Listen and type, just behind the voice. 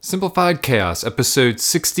Simplified Chaos, episode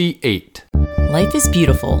 68. Life is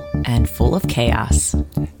beautiful and full of chaos.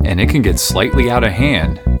 And it can get slightly out of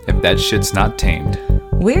hand if that shit's not tamed.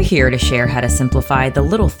 We're here to share how to simplify the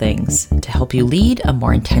little things to help you lead a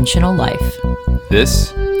more intentional life.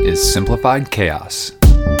 This is Simplified Chaos.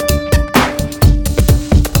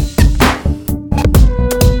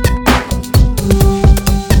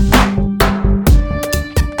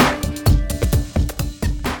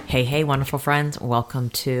 Hey, wonderful friends. Welcome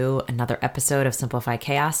to another episode of Simplified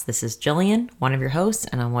Chaos. This is Jillian, one of your hosts,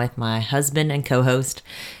 and I'm with my husband and co-host,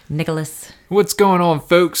 Nicholas. What's going on,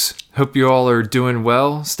 folks? Hope you all are doing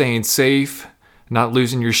well, staying safe, not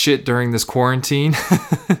losing your shit during this quarantine.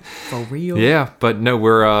 For real? Yeah, but no,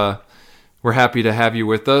 we're happy to have you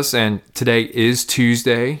with us, and today is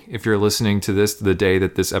Tuesday. If you're listening to this the day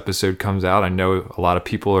that this episode comes out, I know a lot of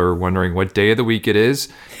people are wondering what day of the week it is.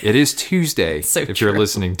 It is Tuesday So if true. you're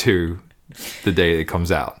listening to the day it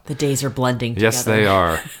comes out. The days are blending together. Yes, they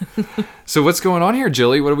are. So what's going on here,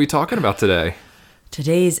 Jilly? What are we talking about today?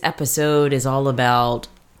 Today's episode is all about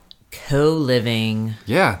co-living.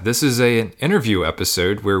 Yeah, this is an interview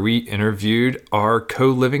episode where we interviewed our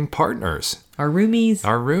co-living partners. Our roomies.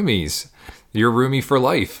 Our roomies. Your roomie for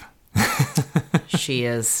life. She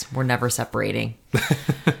is. We're never separating.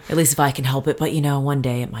 At least if I can help it. But, one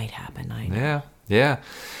day it might happen. I know. Yeah.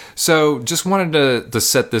 So just wanted to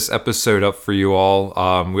set this episode up for you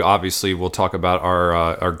all. We obviously will talk about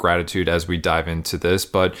our gratitude as we dive into this,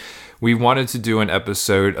 but we wanted to do an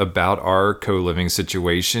episode about our co-living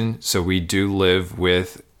situation. So we do live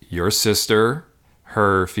with your sister,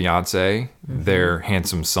 her fiance, their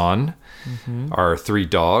handsome son, our 3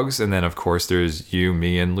 dogs, and then of course there's you,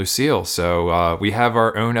 me, and Lucille. So we have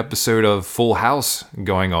our own episode of Full House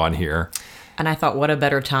going on here. And I thought, what a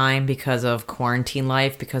better time because of quarantine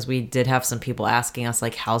life, because we did have some people asking us,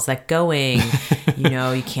 like, how's that going?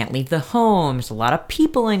 You can't leave the home. There's a lot of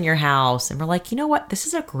people in your house. And we're like, you know what? This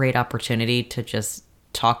is a great opportunity to just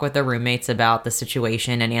talk with our roommates about the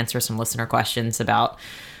situation and answer some listener questions about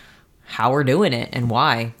how we're doing it and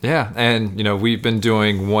why. Yeah, and we've been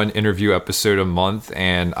doing one interview episode a month,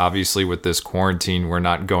 and obviously with this quarantine, we're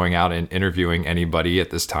not going out and interviewing anybody at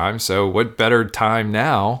this time. So what better time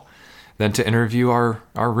now than to interview our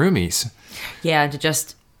roomies? Yeah, to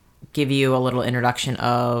just give you a little introduction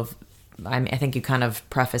of, I think you kind of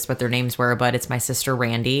prefaced what their names were, but it's my sister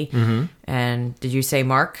Randy, and did you say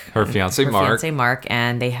Mark? Her fiance Mark,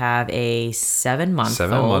 and they have a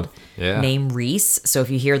 7-month-old named Reese. So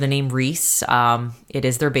if you hear the name Reese, it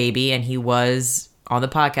is their baby, and he was on the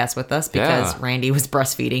podcast with us because Randy was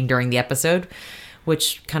breastfeeding during the episode,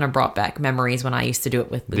 which kind of brought back memories when I used to do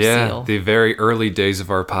it with Lucille. Yeah, the very early days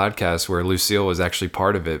of our podcast where Lucille was actually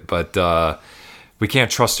part of it, but we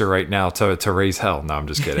can't trust her right now to raise hell. No, I'm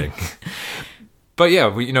just kidding. But yeah,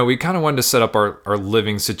 we kind of wanted to set up our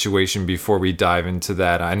living situation before we dive into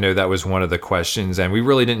that. I know that was one of the questions, and we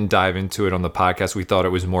really didn't dive into it on the podcast. We thought it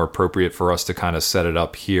was more appropriate for us to kind of set it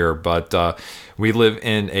up here. But we live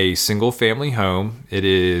in a single family home. It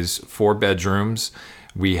is 4 bedrooms.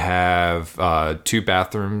 We have 2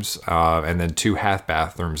 bathrooms and then 2 half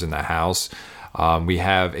bathrooms in the house. We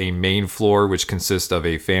have a main floor, which consists of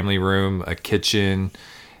a family room, a kitchen,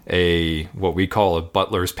 what we call a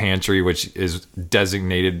butler's pantry, which is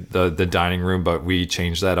designated the dining room, but we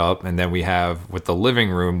changed that up. And then we have what the living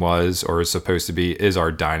room was, or is supposed to be, is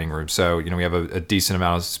our dining room. So, we have a decent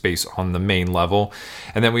amount of space on the main level.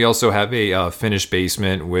 And then we also have a finished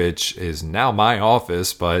basement, which is now my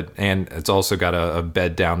office, and it's also got a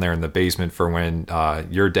bed down there in the basement for when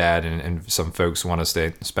your dad and some folks want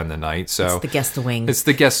to spend the night. So it's the guest wing. It's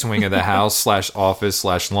the guest wing of the house / office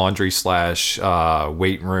 / laundry /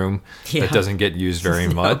 weight room that doesn't get used very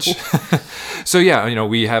much. So yeah,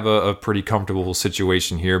 we have a pretty comfortable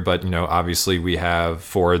situation here, but obviously we have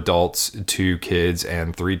 4 adults, 2 kids,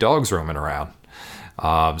 and 3 dogs roaming around.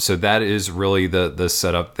 So that is really the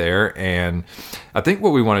setup there. And I think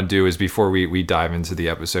what we want to do is, before we dive into the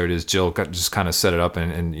episode, is Jill just kind of set it up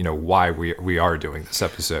and why we are doing this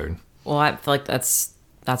episode. Well, I feel like that's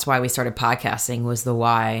why we started podcasting, was the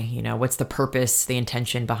why. What's the purpose, the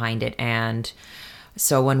intention behind it. And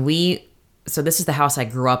so this is the house I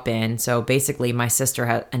grew up in. So basically my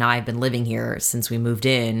sister and I have been living here since we moved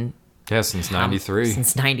in. Yeah, since 93.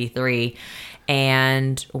 Since 93.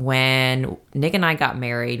 And when Nick and I got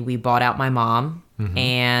married, we bought out my mom,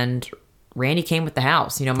 and Randy came with the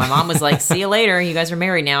house. My mom was like, see you later. You guys are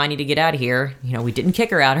married now. I need to get out of here. We didn't kick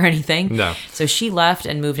her out or anything. No. So she left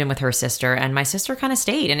and moved in with her sister, and my sister kind of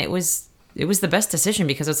stayed. And it was the best decision,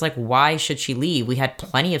 because it's like, why should she leave? We had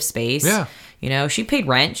plenty of space. Yeah. She paid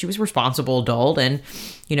rent. She was a responsible adult, and,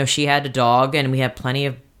 she had a dog, and we had plenty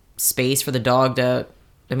of space for the dog to,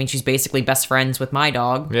 I mean, she's basically best friends with my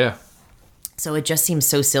dog. Yeah. So it just seems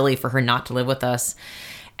so silly for her not to live with us.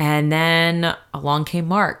 And then along came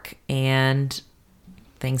Mark, and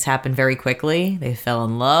things happened very quickly. They fell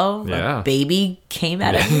in love. Yeah. A baby came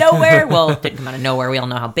out of nowhere. Well, it didn't come out of nowhere. We all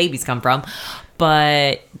know how babies come from.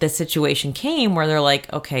 But the situation came where they're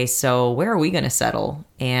like, okay, so where are we going to settle?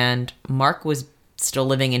 And Mark was still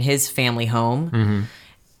living in his family home. Mm-hmm.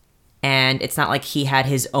 And it's not like he had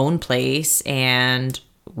his own place. And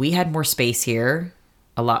we had more space here.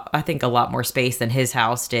 I think a lot more space than his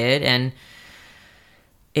house did. And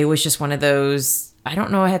it was just one of those, I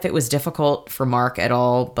don't know if it was difficult for Mark at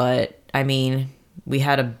all, but I mean, we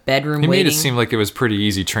had a bedroom waiting. He made it seem like it was pretty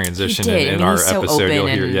easy transition in our so episode. You'll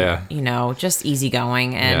hear, and, you know, just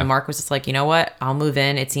easygoing. And Mark was just like, you know what? I'll move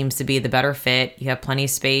in. It seems to be the better fit. You have plenty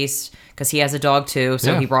of space because he has a dog too.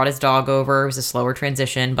 So he brought his dog over. It was a slower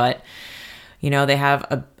transition, but you know, they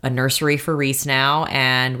have a nursery for Reese now,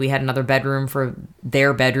 and we had another bedroom for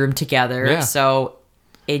their bedroom together. Yeah. So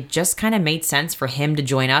it just kind of made sense for him to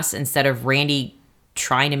join us instead of Randy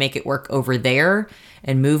trying to make it work over there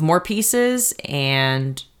and move more pieces.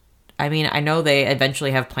 And I mean, I know they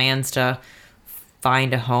eventually have plans to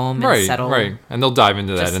find a home and settle. Right. And they'll dive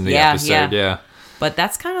into that in the episode. Yeah. But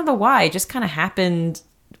that's kind of the why. It just kind of happened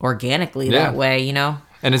organically that way, you know?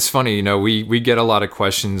 And it's funny, you know, we get a lot of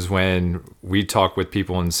questions when we talk with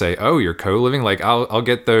people and say, oh, you're co-living? Like, I'll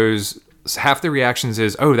get those. Half the reactions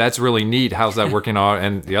is, oh, that's really neat. How's that working out?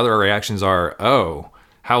 And the other reactions are, oh,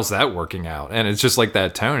 how's that working out? And it's just like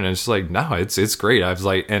that tone. And it's like, no, it's great. I was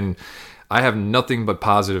like, and I have nothing but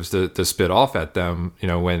positives to spit off at them, you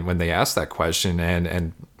know, when they ask that question. And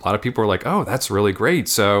a lot of people are like, oh, that's really great.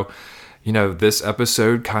 So, you know, this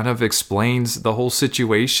episode kind of explains the whole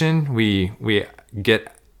situation. We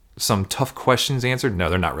get some tough questions answered. No,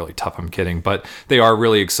 they're not really tough. I'm kidding. But they are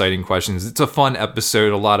really exciting questions. It's a fun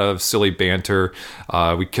episode. A lot of silly banter.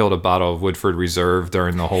 We killed a bottle of Woodford Reserve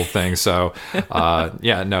during the whole thing. So,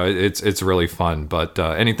 it's really fun. But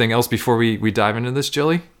anything else before we dive into this,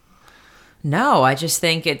 Jilly? No, I just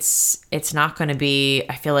think it's not going to be,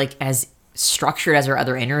 I feel like, as structured as our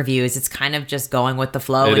other interviews. It's kind of just going with the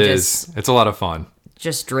flow. It's a lot of fun.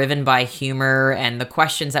 Just driven by humor and the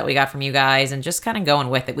questions that we got from you guys and just kind of going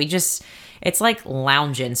with it. It's like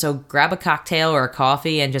lounging. So grab a cocktail or a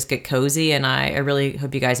coffee and just get cozy. And I really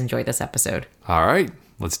hope you guys enjoyed this episode. All right,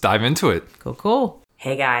 let's dive into it. Cool.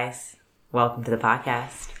 Hey guys, welcome to the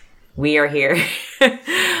podcast. We are here.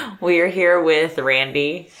 We are here with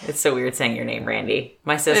Randy. It's so weird saying your name, Randy.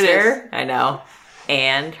 My sister, I know,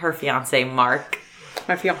 and her fiance, Mark.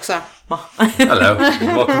 My fiance. Hello.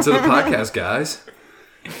 Welcome to the podcast, guys.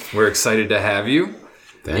 We're excited to have you.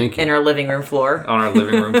 Thank you. In our living room floor. On our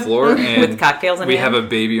living room floor. And with cocktails in we hand. have a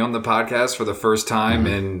baby on the podcast for the first time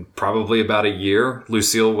in probably about a year.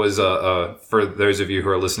 Lucille was, for those of you who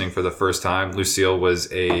are listening for the first time, Lucille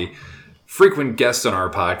was a frequent guest on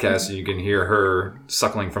our podcast. You can hear her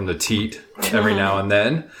suckling from the teat every now and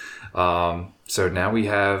then. So now we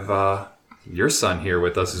have your son here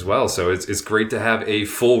with us as well. So it's great to have a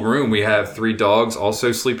full room. We have 3 dogs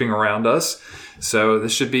also sleeping around us. So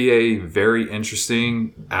this should be a very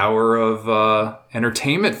interesting hour of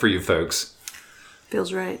entertainment for you folks.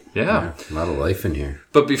 Feels right. Yeah. A lot of life in here.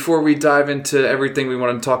 But before we dive into everything we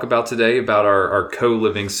want to talk about today, about our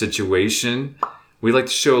co-living situation, we like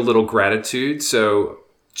to show a little gratitude. So,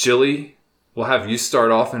 Jilly, we'll have you start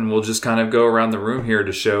off and we'll just kind of go around the room here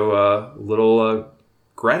to show a little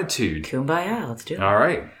gratitude. Kumbaya, let's do it. All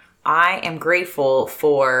right. I am grateful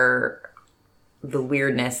for the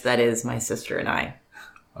weirdness that is my sister and I.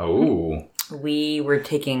 Oh. We were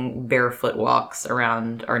taking barefoot walks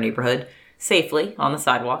around our neighborhood safely on the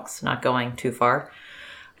sidewalks, not going too far.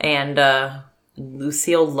 And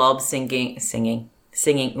Lucille loves singing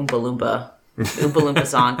Oompa Loompa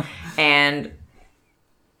song. And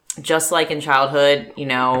just like in childhood, you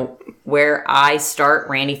know, where I start,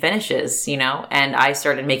 Randy finishes, you know, and I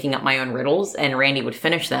started making up my own riddles and Randy would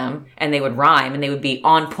finish them and they would rhyme and they would be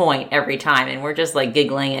on point every time. And we're just like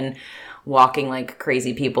giggling and walking like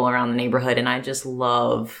crazy people around the neighborhood. And I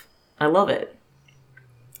love it.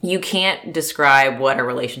 You can't describe what a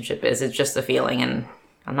relationship is. It's just a feeling. And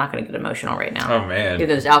I'm not going to get emotional right now. Oh, man.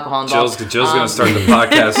 There's alcohol involved. Jill's going to start the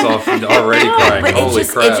podcast off already crying. Holy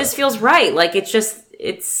crap. It just feels right. Like,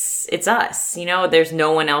 it's us. You know, there's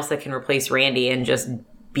no one else that can replace Randy and just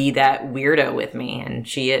be that weirdo with me. And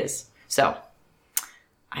she is. So,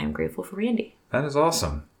 I am grateful for Randy. That is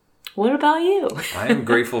awesome. What about you? I am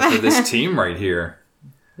grateful for this team right here.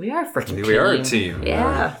 We are a freaking team. We are a team.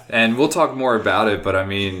 Yeah. And we'll talk more about it, but I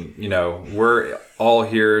mean, you know, we're all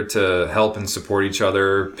here to help and support each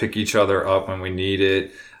other, pick each other up when we need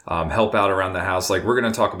it, help out around the house. Like, we're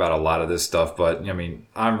going to talk about a lot of this stuff, but I mean,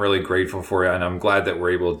 I'm really grateful for you, and I'm glad that we're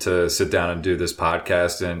able to sit down and do this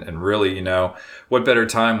podcast and really, you know, what better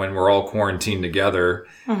time when we're all quarantined together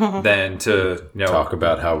than to, you know, talk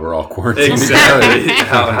about how we're all quarantined exactly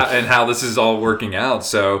how this is all working out.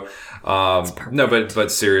 So, no,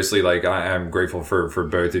 but seriously, like, I'm grateful for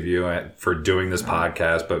both of you and for doing this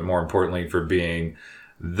podcast, but more importantly for being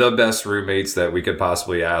the best roommates that we could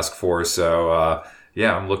possibly ask for. So,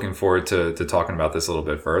 yeah, I'm looking forward to talking about this a little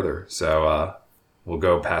bit further. So, we'll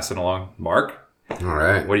go pass it along. Mark? All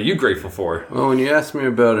right. What are you grateful for? Well, when you asked me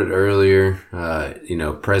about it earlier, you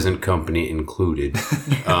know, present company included,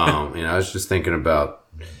 you know, I was just thinking about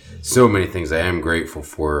so many things I am grateful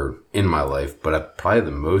for in my life, but probably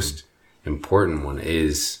the most important one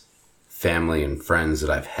is family and friends that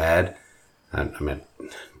I've had. I mean,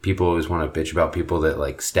 people always want to bitch about people that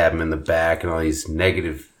like stab them in the back and all these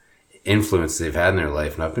negative influences they've had in their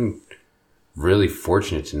life, and I've been really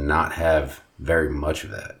fortunate to not have very much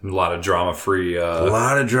of that. A lot of drama-free. A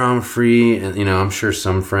lot of drama-free, and you know, I'm sure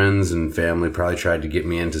some friends and family probably tried to get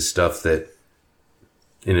me into stuff that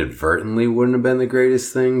inadvertently wouldn't have been the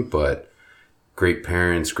greatest thing, but great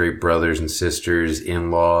parents, great brothers and sisters,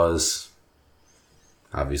 in-laws.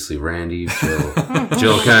 Obviously, Randy,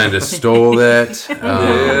 Jill kind of stole that.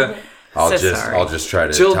 Yeah. I'll just try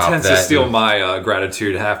to. Jill top tends that to steal my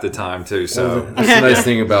gratitude half the time too. So that's the nice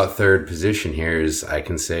thing about third position here is I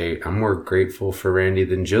can say I'm more grateful for Randy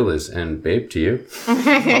than Jill is, and babe, to you.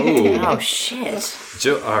 Oh shit!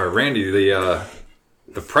 Jill, Randy,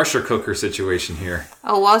 the pressure cooker situation here.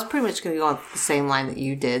 Oh, well, I was pretty much going to go on the same line that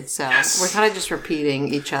you did, so we're kind of just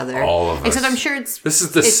repeating each other. All of us. Except I'm sure it's... This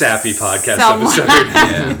is the sappy podcast somewhat,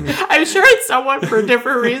 episode. Yeah. I'm sure it's somewhat for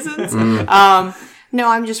different reasons. No,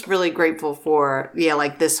 I'm just really grateful for,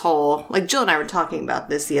 like this whole... Like, Jill and I were talking about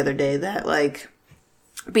this the other day, that, like,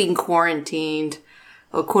 being quarantined,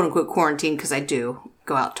 or quote-unquote quarantined, because I do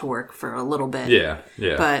go out to work for a little bit. Yeah.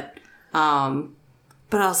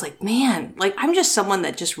 But I was like, man, like, I'm just someone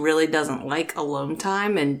that just really doesn't like alone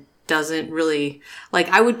time and doesn't really, like,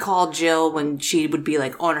 I would call Jill when she would be,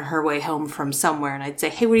 like, on her way home from somewhere, and I'd say,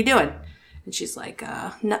 hey, what are you doing? And she's like,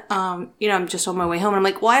 no, you know, I'm just on my way home. And I'm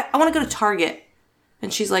like, well, I want to go to Target.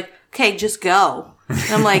 And she's like, okay, just go.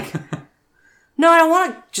 And I'm like, no, I don't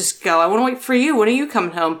want to just go. I want to wait for you. When are you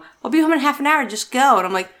coming home? I'll be home in half an hour. Just go. And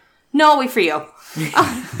I'm like, no, I'll wait for you.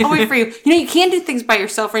 I'll wait for you. You know, you can do things by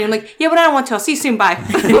yourself, right? I'm like, yeah, but I don't want to. I'll see you soon. Bye.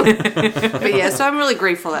 But yeah, so I'm really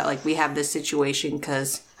grateful that like we have this situation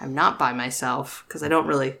because I'm not by myself because I don't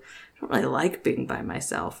really like being by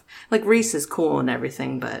myself. Like Reese is cool and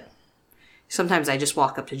everything, but sometimes I just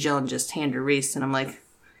walk up to Jill and just hand her Reese, and I'm like,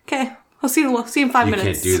 okay, I'll see you in 5 minutes.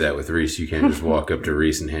 You can't do that with Reese. You can't just walk up to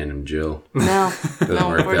Reese and hand him Jill. No, Doesn't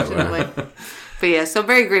work that way. unfortunately. But yeah, so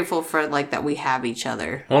very grateful for like that we have each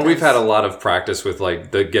other. Well, we've had a lot of practice with like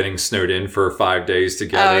the getting snowed in for 5 days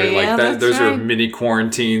together. Oh, yeah, like that, that's those right. are mini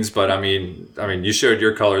quarantines. But I mean, you showed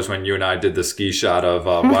your colors when you and I did the ski shot of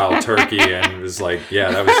Wild Turkey, and it was like,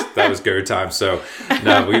 yeah, that was go time. So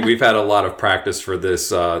no, we've had a lot of practice for this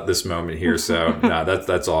this moment here. So no,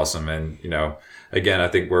 that's awesome. And you know, again, I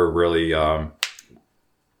think we're really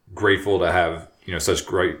grateful to have such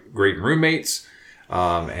great roommates.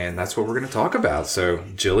 And that's what we're going to talk about. So,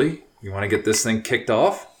 Jilly, you want to get this thing kicked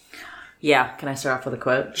off? Yeah. Can I start off with a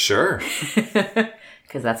quote? Sure.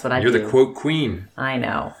 Because that's what I do. You're the quote queen. I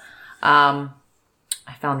know.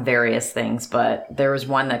 I found various things, but there was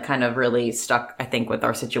one that kind of really stuck, I think, with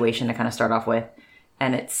our situation to kind of start off with.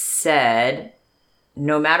 And it said,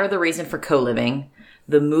 no matter the reason for co-living,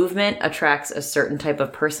 the movement attracts a certain type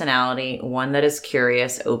of personality, one that is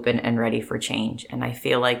curious, open, and ready for change. And I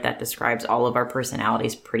feel like that describes all of our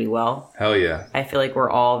personalities pretty well. Hell yeah. I feel like we're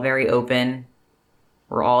all very open.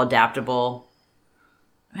 We're all adaptable.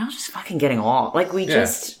 We're all just fucking getting along. Like,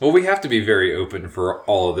 Well, we have to be very open for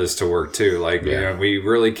all of this to work, too. Like, we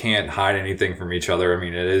really can't hide anything from each other. I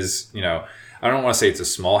mean, it is, I don't want to say it's a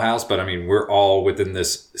small house, but I mean, we're all within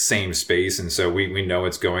this same space. And so we know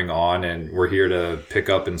what's going on, and we're here to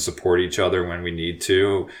pick up and support each other when we need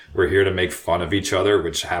to. We're here to make fun of each other,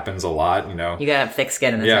 which happens a lot, You gotta have thick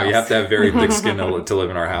skin in this house. Yeah, you have to have very thick skin to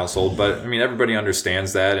live in our household. But I mean, everybody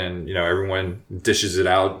understands that, and, everyone dishes it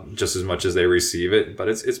out just as much as they receive it, but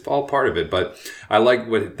it's all part of it. But I like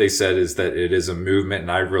what they said is that it is a movement.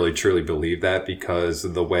 And I really, truly believe that because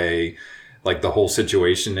of the way, like the whole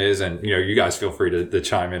situation is, and you guys feel free to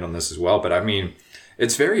chime in on this as well. But I mean,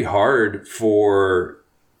 it's very hard for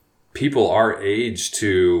people our age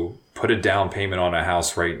to put a down payment on a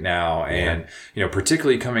house right now. And, you know,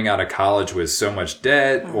 particularly coming out of college with so much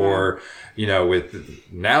debt or, you know, with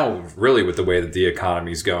now really with the way that the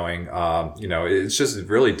economy is going, you know, it's just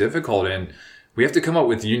really difficult. And we have to come up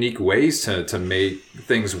with unique ways to make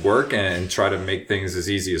things work and try to make things as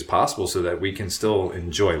easy as possible so that we can still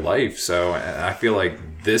enjoy life. So and I feel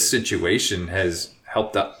like this situation has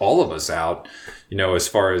helped all of us out, you know, as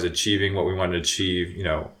far as achieving what we want to achieve, you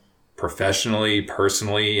know, professionally,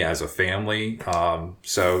 personally, as a family.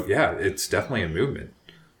 So yeah, it's definitely a movement.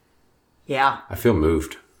 Yeah. I feel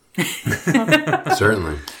moved.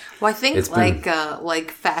 Certainly. Well, I think It's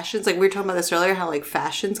like fashions, like we were talking about this earlier, how like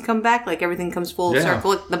fashions come back, like everything comes full Yeah.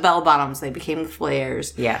 circle. Like the bell bottoms, they became the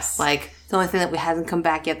flares. Yes. Like the only thing that hasn't come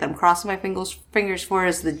back yet that I'm crossing my fingers for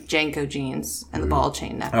is the Janko jeans and the ball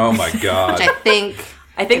chain necklace. Oh my God. Which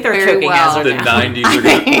I think they're very choking well. as of The now. 90s are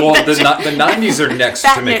gonna, well the 90s are next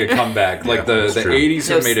to make a comeback. Like that's the true. 80s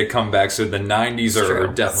have Those- made a comeback, so the 90s are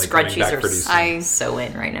True. definitely coming Scrunchies back are pretty soon. I so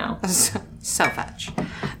in right now. so fetch.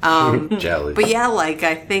 Jelly. But yeah, like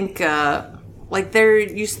I think like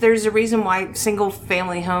there's a reason why single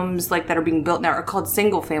family homes like that are being built now are called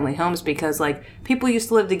single family homes, because like people used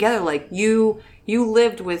to live together. Like you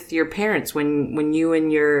lived with your parents when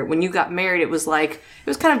you got married. It was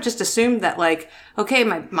kind of just assumed that like, okay,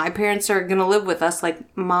 my parents are gonna live with us, like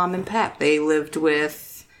Mom and Pap. They lived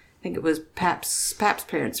with, I think it was Pap's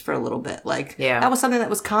parents for a little bit. Like, Yeah. that was something that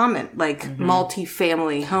was common, like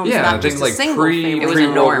multi-family homes, Yeah, not I just think a like single family. It was a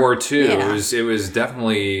World norm. War II, Yeah. it was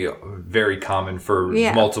definitely very common for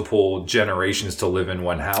Yeah. multiple generations to live in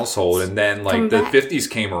one household. And then like Come the back. 50s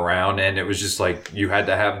came around, and it was just like you had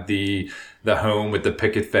to have the home with the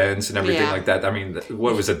picket fence and everything Yeah. like that. I mean,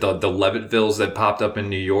 what was it? The Levittvilles that popped up in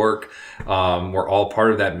New York were all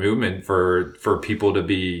part of that movement for people to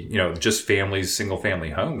be, you know, just families, single family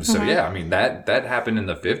homes. So yeah, I mean that happened in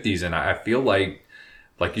the 50s, and I feel like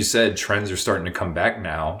you said, trends are starting to come back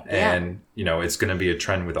now, and you know it's going to be a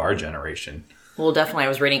trend with our generation. Well, definitely. I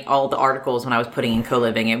was reading all the articles when I was putting in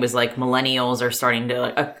co-living. It was like millennials are starting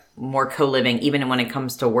to more co-living, even when it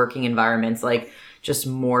comes to working environments, like just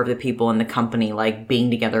more of the people in the company, like being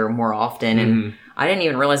together more often. And I didn't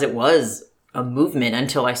even realize it was a movement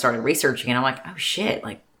until I started researching. And I'm like, oh shit,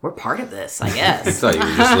 like we're part of this, I I guess. thought you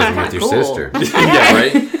were just living with your Cool. sister. Yeah,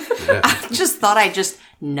 right. I just thought I just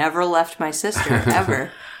never left my sister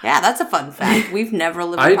ever. Yeah, that's a fun fact. We've never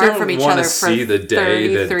lived I apart don't from each want other to for see the day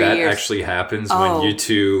that 33 years. actually happens Oh. when you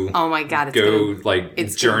two Oh my god,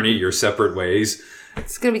 it's journey your separate ways.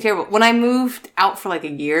 It's gonna be terrible. When I moved out for like a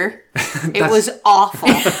year, it was awful.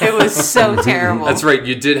 It was so terrible. That's right.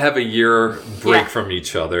 You did have a year break Yeah. from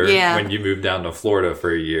each other Yeah. when you moved down to Florida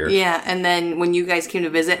for a year. Yeah, and then when you guys came to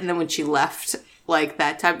visit, and then when she left, like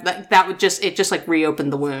that time, that would just like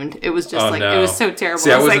reopened the wound. It was just it was so terrible.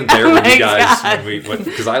 See, I was wasn't like, there oh with my you guys God. when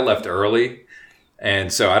because I left early,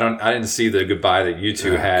 and so I didn't see the goodbye that you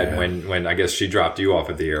two had Okay. when I guess she dropped you off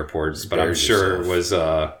at the airport. But I'm Spared sure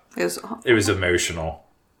yourself. it was emotional.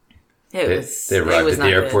 It was. They arrived it was at the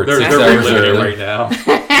not good. airport They're 6 hours reliving it early. right now.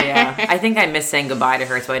 Yeah, I think I missed saying goodbye to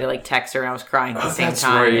her, so I had to like text her, and I was crying at the same that's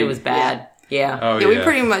time. right. It was bad. Yeah. Oh Yeah, we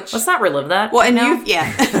pretty much. Let's not relive that. Well, and No? you,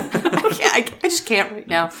 yeah, I just can't right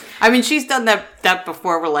now. I mean, she's done that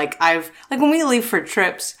before. Where like when we leave for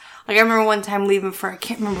trips. Like I remember one time leaving for I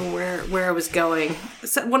can't remember where I was going.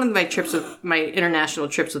 So one of my international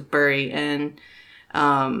trips with Burry, and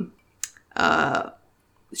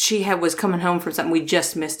she was coming home from something. We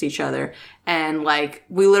just missed each other, and like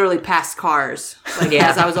we literally passed cars. Like Yeah.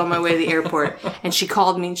 as I was on my way to the airport, and she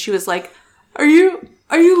called me and she was like, "Are you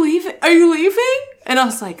leaving? Are you leaving?" And I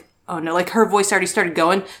was like, "Oh no!" Like her voice already started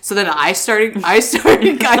going. So then I started Oh,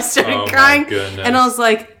 my crying, goodness. and I was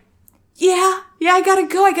like, "Yeah, I gotta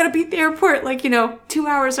go. I gotta be at the airport, 2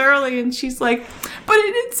 hours early." And she's like, "But I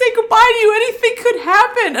didn't say goodbye to you. Anything could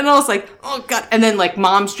happen." And I was like, "Oh God!" And then like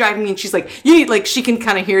Mom's driving me, and she's like, "You need," like she can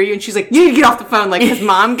kind of hear you, and she's like, "You need to get off the phone," like because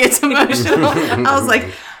Mom gets emotional. I was like,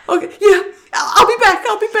 "Okay, yeah." I'll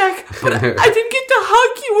be back. But I didn't get to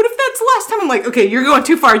hug you. What if that's the last time? I'm like, okay, you're going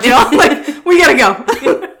too far, Jill. Like, we gotta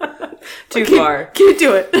go. Too far. Can't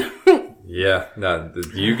do it. Yeah, no,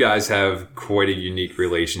 you guys have quite a unique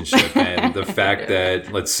relationship, and the fact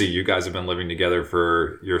that let's see, you guys have been living together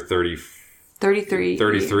for your 33.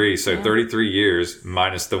 33, so 33 years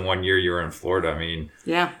minus the 1 year you were in Florida. I mean,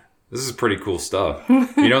 Yeah. this is pretty cool stuff.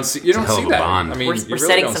 You don't see hell of a that. bond. I mean, We're you really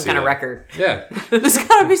setting don't some see kind of that. record. Yeah, There's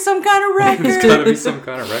gotta be some kind of record. there's got to be some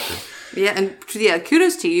kind of record. Yeah, and yeah,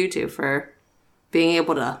 kudos to you two for being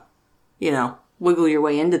able to, wiggle your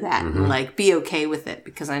way into that and like be okay with it,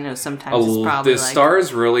 because I know sometimes it's probably the like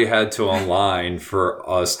stars really had to align for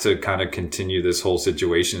us to kind of continue this whole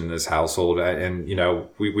situation in this household. And you know,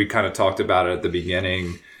 we kind of talked about it at the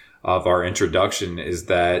beginning of our introduction, is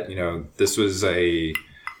that, you know, this was a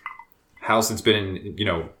house that's been in, you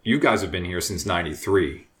know, you guys have been here since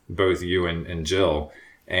 93, both you and Jill.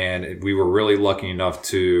 And we were really lucky enough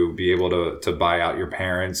to be able to buy out your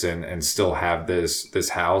parents and still have this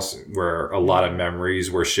house where a lot of memories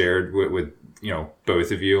were shared with, you know, both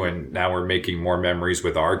of you. And now we're making more memories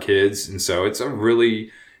with our kids. And so it's a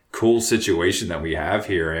really cool situation that we have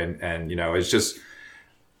here. And you know, it's just,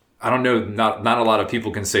 I don't know, not a lot of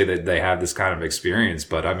people can say that they have this kind of experience,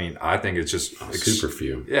 but I mean, I think it's just super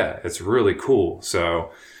few. Yeah, it's really cool.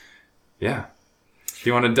 So yeah. Do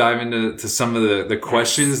you want to dive into some of the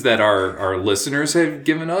questions that our listeners have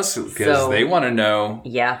given us? Because they want to know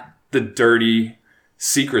the dirty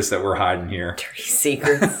secrets that we're hiding here. Dirty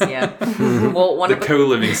secrets, yeah. Well, the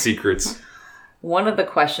co-living secrets. One of the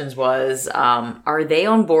questions was, are they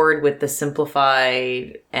on board with the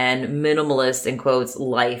simplified and minimalist, in quotes,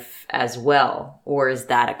 life as well? Or is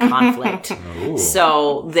that a conflict?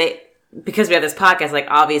 So because we have this podcast, like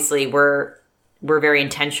obviously we're very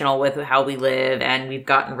intentional with how we live, and we've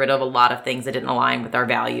gotten rid of a lot of things that didn't align with our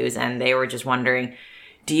values. And they were just wondering,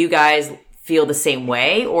 do you guys feel the same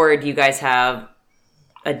way, or do you guys have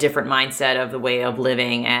a different mindset of the way of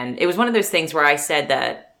living? And it was one of those things where I said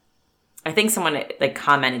that, I think someone like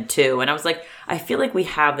commented too, and I was like, I feel like we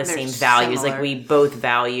have the same values. Similar. Like we both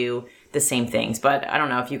value the same things, but I don't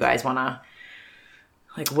know if you guys want to,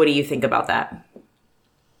 like, what do you think about that?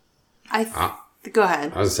 Go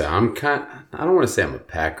ahead. I was say I don't want to say I'm a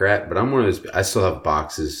pack rat, but I'm one of those. I still have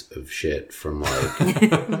boxes of shit from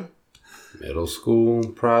like middle school,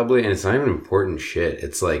 probably, and it's not even important shit.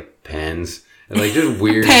 It's like pens and like just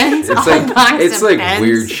weird. Pens? It's like Pens?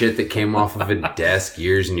 weird shit that came off of a desk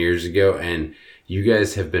years and years ago, and you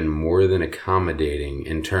guys have been more than accommodating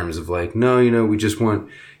in terms of like, no, you know, we just want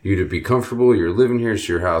you to be comfortable. You're living here; it's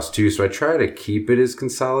your house too. So I try to keep it as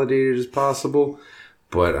consolidated as possible,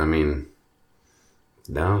 but I mean.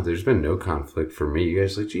 No, there's been no conflict for me. You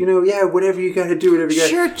guys like, you know, yeah, whatever you got to do, whatever you got.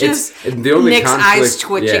 Sure, just the only Nick's conflict, eyes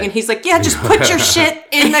twitching, and he's like, "Yeah, just put your shit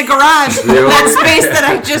in the garage, that space that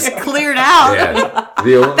I just cleared out.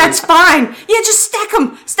 Yeah, That's fine. Yeah, just stack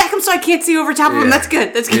them, so I can't see over top of them. That's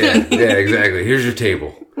good. That's good. Yeah, exactly. Here's your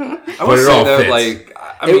table. I would say though, like,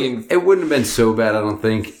 I mean, it wouldn't have been so bad, I don't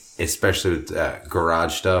think, especially with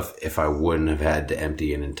garage stuff, if I wouldn't have had to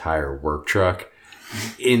empty an entire work truck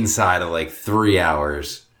inside of like 3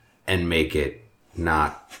 hours and make it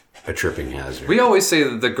not a tripping hazard. We always say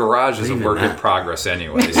that the garage is a work in progress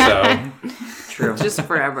anyway, so True. Just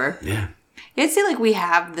forever. Yeah. I'd say like we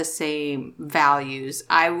have the same values.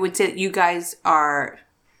 I would say that you guys are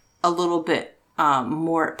a little bit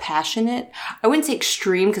more passionate. I wouldn't say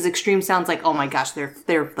extreme, because extreme sounds like, oh my gosh, they're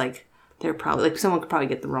probably like, someone could probably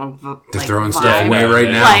get the wrong They're like, throwing vibe. stuff away right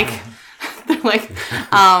now. Like they're like no,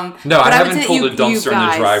 but I would haven't say pulled you a dumpster in the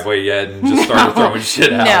guys- driveway yet and just started throwing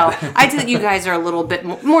shit out. No, I'd say that you guys are a little bit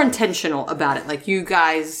more intentional about it. Like you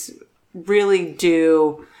guys really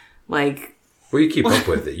do like. Well, you keep up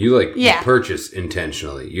with it. You like Yeah. you purchase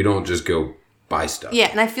intentionally. You don't just go buy stuff. Yeah,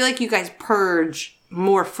 and I feel like you guys purge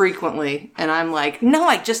more frequently, and I'm like, no,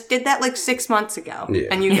 I just did that like 6 months ago. Yeah.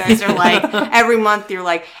 And you guys are like, every month you're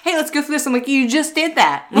like, hey, let's go through this. I'm like, you just did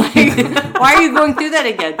that. Like, why are you going through that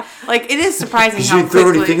again? Like, it is surprising You how didn't throw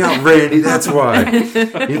quickly. anything out, Randy. That's why. You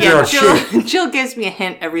threw Yeah, out shit. Jill gives me a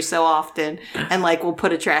hint every so often, and like we'll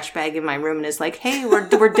put a trash bag in my room, and it's like, hey,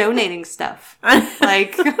 we're donating stuff,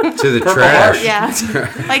 like To the trash.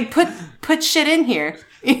 yeah, like put shit in here.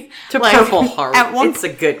 To Like, Purple Heart. at one- It's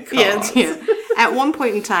a good cause. Yeah. At one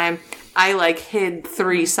point in time, I like hid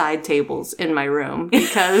 3 side tables in my room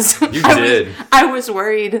because You did. I was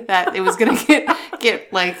worried that it was gonna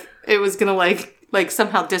get like it was gonna like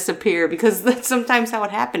somehow disappear, because that's sometimes how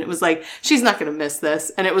it happened. It was like, she's not gonna miss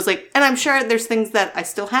this, and it was like, and I'm sure there's things that I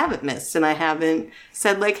still haven't missed, and I haven't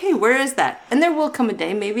said like, hey, where is that? And there will come a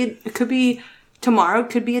day, maybe it could be tomorrow,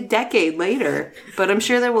 could be a decade later, but I'm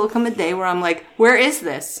sure there will come a day where I'm like, where is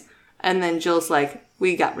this? And then Jill's like,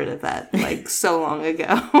 we got rid of that like so long ago.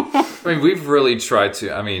 I mean, we've really tried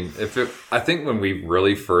to. I mean, I think when we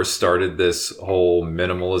really first started this whole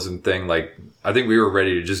minimalism thing, like, I think we were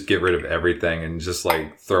ready to just get rid of everything and just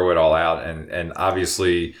like throw it all out. And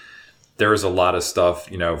obviously, there's a lot of stuff,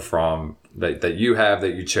 you know, from that you have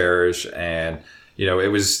that you cherish, and you know, it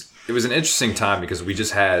was an interesting time because we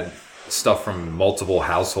just had stuff from multiple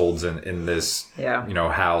households in this Yeah. you know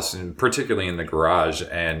house, and particularly in the garage,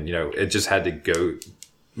 and you know, it just had to go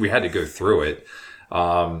we had to go through it.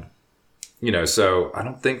 You know, so I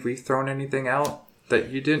don't think we've thrown anything out that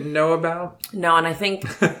you didn't know about. No, and I think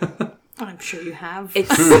I'm sure you have. it's,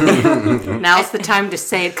 Now's the time to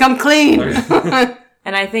say it. Come clean.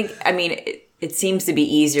 and I think, I mean, it seems to be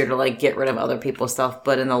easier to like get rid of other people's stuff,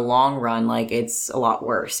 but in the long run, like it's a lot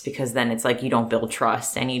worse because then it's like you don't build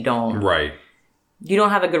trust and you don't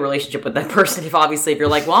have a good relationship with that person. If you're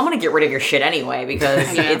like, well, I'm going to get rid of your shit anyway because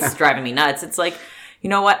it's driving me nuts. It's like, you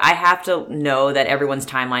know what? I have to know that everyone's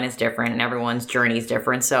timeline is different and everyone's journey is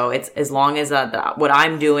different. So it's as long as what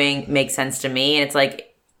I'm doing makes sense to me. And it's like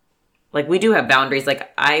we do have boundaries.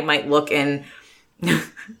 Like I might look in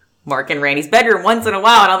Mark and Randy's bedroom once in a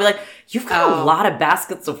while and I'll be like, you've got a lot of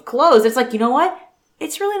baskets of clothes. It's like, you know what?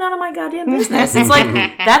 It's really none of my goddamn business. It's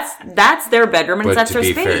like, that's their bedroom and But that's to their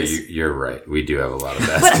be space. fair, you're right. We do have a lot of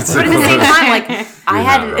baskets. But at the same time, like I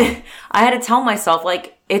not wrong. had to tell myself,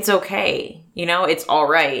 like, it's okay. You know, it's all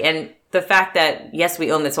right. And the fact that, yes,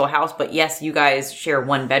 we own this whole house, but yes, you guys share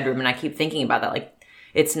one bedroom. And I keep thinking about that. Like,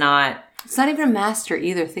 it's not even a master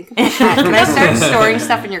either. Think about that. Can I start storing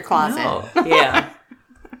stuff in your closet? Yeah.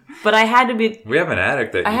 But I had to be. We have an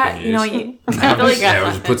attic that you can use. You know, I feel like. Yeah,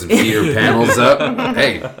 we'll just put some cedar panels up.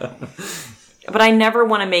 Hey, But I never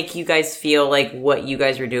want to make you guys feel like what you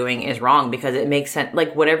guys are doing is wrong because it makes sense.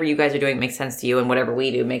 Like whatever you guys are doing makes sense to you, and whatever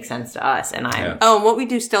we do makes sense to us. And Oh, what we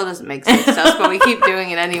do still doesn't make sense to us, but we keep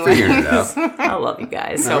doing it anyway. figuring it out. I love you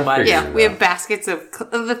guys so much. Yeah, we have baskets of.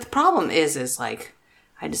 The problem is like,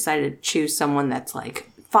 I decided to choose someone that's like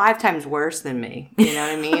 5 times worse than me. You know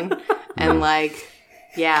what I mean? And like,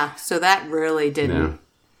 yeah, so that really didn't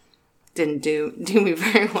do me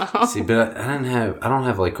very well. See, but I don't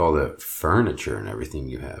have like all the furniture and everything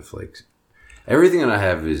you have. Like everything that I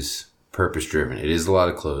have is purpose driven. It is a lot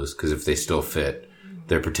of clothes because if they still fit,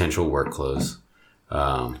 they're potential work clothes.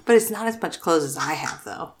 But it's not as much clothes as I have,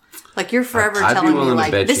 though. Like you're forever I'd be telling me, willing to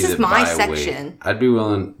like, bet this you is that my by section, weight, I'd be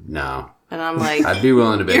willing. No, and I'm like, I'd be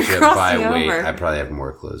willing to bet You're you that by crossing weight, over. I probably have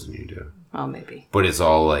more clothes than you do. oh, maybe. But it's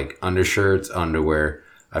all like undershirts, underwear.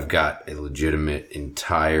 I've got a legitimate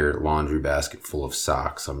entire laundry basket full of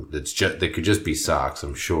socks. They could just be socks,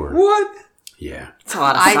 I'm sure. What? Yeah. It's a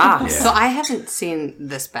lot of socks. So I haven't seen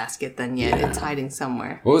this basket then yet. Yeah. It's hiding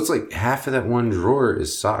somewhere. Well, it's like half of that one drawer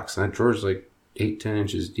is socks, and that drawer's like 8-10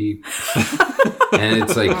 inches deep. And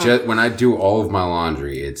it's like when I do all of my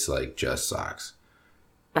laundry, it's like just socks.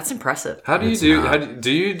 That's impressive. How do you It's do? not.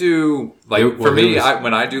 Do you do like It- for well, me? it was-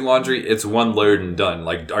 When I do laundry, it's one load and done.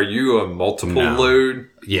 Like, are you a multiple No. load?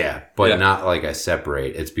 Yeah, but Yeah. not like I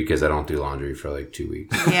separate. It's because I don't do laundry for like 2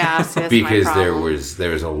 weeks. Yeah, so that's Because my there problem.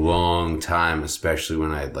 was a long time, especially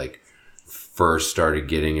when I like first started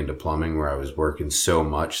getting into plumbing, where I was working so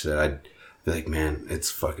much that I'd be like, man, it's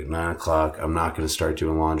fucking 9 o'clock. I'm not going to start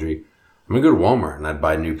doing laundry. I'm gonna go to Walmart and I'd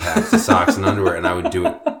buy new packs of socks and underwear, and I would do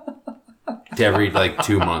it every like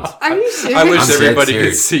 2 months. Are you serious? I wish I'm dead everybody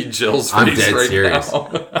could serious. see Jill's I'm face dead right serious. now.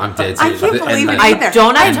 I'm dead I serious. can't And, believe like, it either. I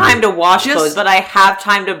don't have And time to wash just- clothes, but I have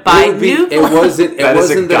time to buy It would be- new it clothes. wasn't. It That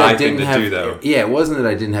is a wasn't that guy I thing didn't to have. do, though. Yeah, it wasn't that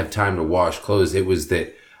I didn't have time to wash clothes. It was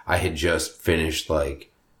that I had just finished like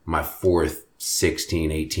my 4th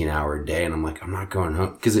 16, 18-hour day, and I'm like, I'm not going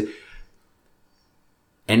home because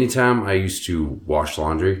anytime I used to wash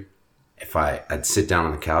laundry, if I'd sit down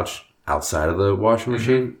on the couch outside of the washing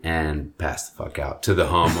machine and pass the fuck out to the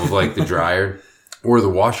hum of like the dryer or the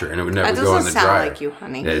washer, and it would never That go in doesn't the sound dryer. like you,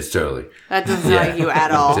 honey. Yeah, it's totally. That doesn't sound like you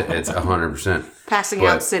at all. It's 100%. Passing but-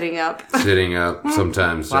 out, sitting up. Sitting up,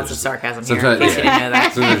 sometimes. Lots I of just- sarcasm here. Sometimes, In case you didn't know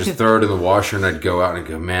that. Sometimes I just throw it in the washer and I'd go out and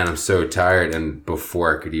go, man, I'm so tired. And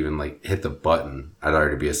before I could even like hit the button, I'd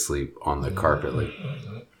already be asleep on the carpet. Like,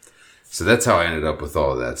 so that's how I ended up with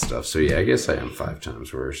all of that stuff. So yeah, I guess I am 5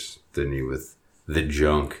 times worse than you with the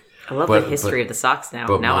junk. I love But- the history of the socks now.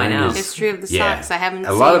 but Now I mine know. is- History of the Yeah, socks. I haven't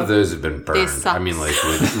a lot seen of those have been burned. socks. I mean, like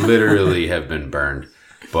would literally have been burned.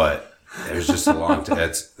 But there's just a long time.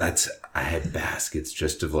 That's I had baskets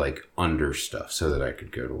just of like under stuff so that I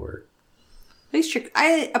could go to work. At least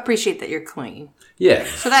I appreciate that you're clean. Yeah.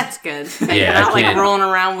 So that's good. That Yeah, you're I not like can't- rolling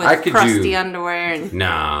around I with could crusty do- underwear and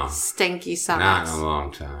No. stinky Not socks. in a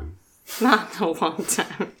long time. Not in a long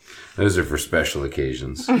time. Those are for special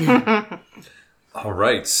occasions. All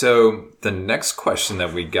right. So the next question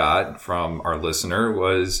that we got from our listener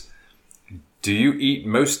was, do you eat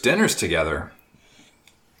most dinners together?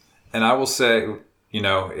 And I will say, you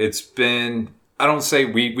know, it's been, I don't say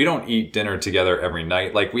we don't eat dinner together every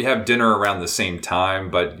night. Like we have dinner around the same time,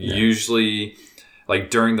 but usually like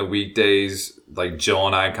during the weekdays, like Jill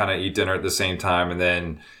and I kind of eat dinner at the same time. And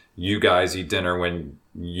then you guys eat dinner when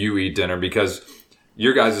you eat dinner because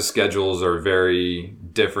your guys' schedules are very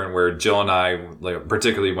different where Jill and I, like,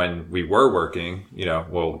 particularly when we were working,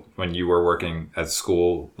 when you were working at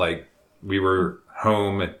school, like we were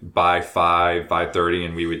home by 5:30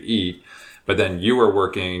 and we would eat, but then you were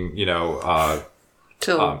working,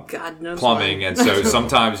 Till God knows plumbing, when. and so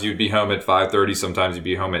sometimes you'd be home at 5:30, sometimes you'd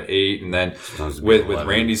be home at 8, and then with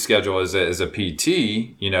Randy's schedule as a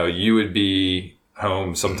PT, you would be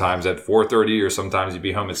home sometimes at 4:30, or sometimes you'd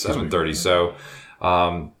be home at 7:30. So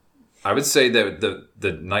I would say that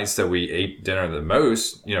the nights that we ate dinner the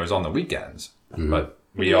most, was on the weekends, but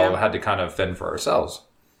we all had to kind of fend for ourselves.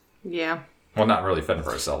 Yeah. Well, not really fend for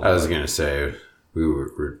ourselves. I was gonna say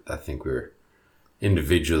I think we were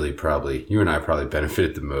individually, probably you and I probably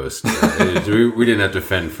benefited the most. We didn't have to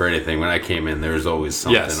fend for anything. When I came in, there was always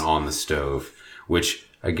something on the stove, which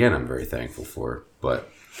again I'm very thankful for.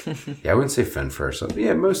 But yeah, I wouldn't say fend for ourselves.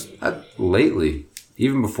 Yeah, lately,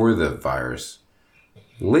 even before the virus,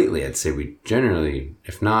 I'd say we generally,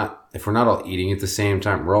 if we're not all eating at the same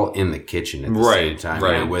time, we're all in the kitchen at the same time.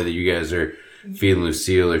 Right. Whether you guys are feeding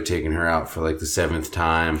Lucille or taking her out for like the 7th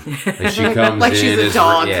time, like she comes like in, she's a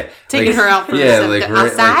dog, taking her out for the 7th time.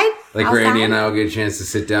 Outside. Like Randy and I will get a chance to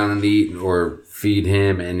sit down and eat, or feed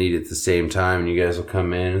him and eat at the same time, and you guys will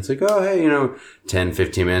come in. It's like, oh hey, 10,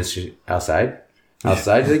 15 minutes outside. You're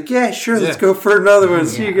like, yeah, sure, let's go for another one.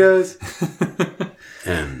 See you guys.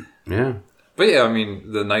 And yeah. But yeah, I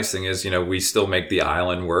mean, the nice thing is, we still make the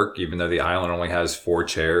island work, even though the island only has 4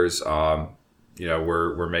 chairs.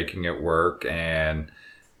 We're making it work, and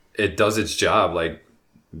it does its job. Like,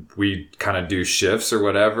 we kind of do shifts or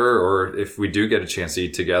whatever, or if we do get a chance to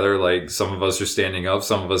eat together, like some of us are standing up,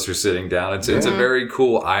 some of us are sitting down. It's a very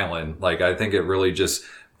cool island. Like, I think it really just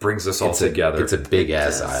brings us all together. It's a big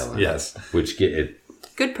ass island. Yes. Which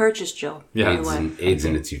Good purchase, Jill. Yeah. aids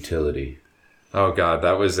in its utility. Oh God,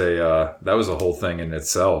 that was a whole thing in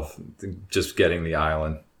itself. Just getting the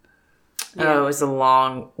island. Oh, it was a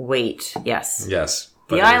long wait. Yes. Yes.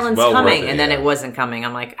 The island's coming, and then it wasn't coming.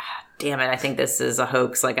 I'm like, damn it, I think this is a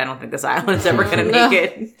hoax. Like, I don't think this island's ever going to make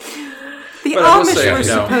it. The Amish were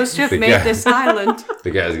supposed to have made this island. The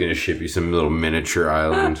guy's going to ship you some little miniature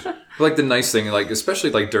island. Like, the nice thing, like,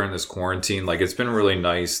 especially like during this quarantine, like, it's been really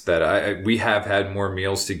nice that we have had more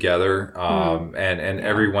meals together, and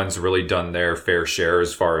everyone's really done their fair share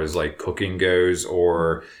as far as like cooking goes,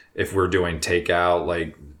 or if we're doing takeout,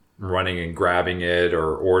 like running and grabbing it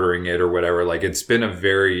or ordering it or whatever. Like, it's been a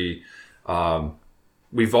very,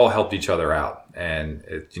 we've all helped each other out. And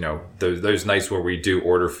those nights where we do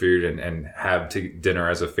order food and have dinner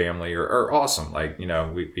as a family are awesome. Like,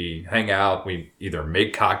 we hang out, we either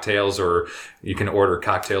make cocktails, or you can order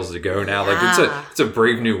cocktails to go now. Like, it's a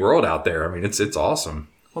brave new world out there. I mean, it's awesome.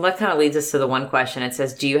 Well, that kind of leads us to the one question. It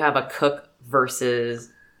says, do you have a cook versus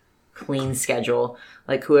clean schedule?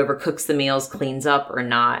 Like, whoever cooks the meals cleans up or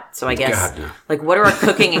not? So I guess, like, what are our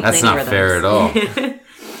cooking and cleaning rhythms? That's not fair at all.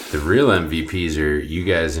 The real MVPs are you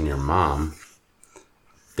guys and your mom.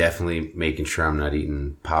 Definitely making sure I'm not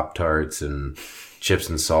eating Pop-Tarts and chips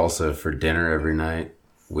and salsa for dinner every night,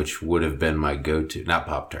 which would have been my go-to. Not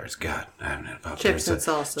Pop-Tarts. God, I haven't had Pop-Tarts. Chips and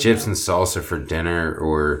salsa. Chips and salsa for dinner,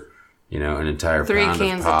 or, an entire 3 pound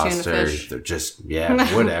cans of pasta. of tuna fish. They're just,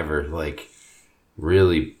 whatever. Like,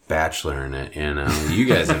 really bacheloring it. And you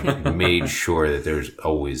guys have made sure that there's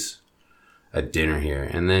always a dinner here.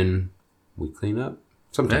 And then we clean up.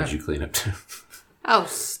 Sometimes you clean up too. Oh,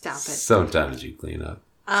 stop it. Sometimes you clean up.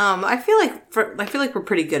 I feel like we're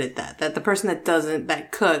pretty good at that. That the person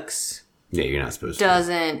that cooks. Yeah, you're not supposed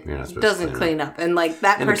doesn't clean up. And like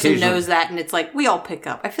that person knows that, and it's like we all pick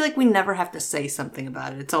up. I feel like we never have to say something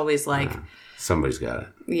about it. It's always like somebody's got it.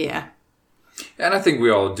 Yeah. And I think we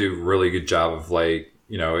all do a really good job of, like,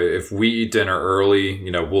 if we eat dinner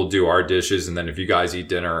early, we'll do our dishes, and then if you guys eat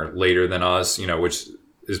dinner later than us, which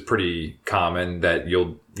is pretty common, that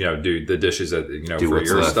you'll do the dishes that for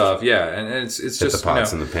your left. Stuff. Yeah, and it's just the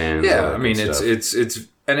pots and the pans. Yeah, I mean it's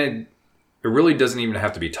and it really doesn't even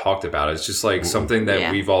have to be talked about. It's just like something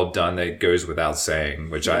that we've all done that goes without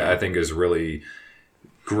saying, which I think is really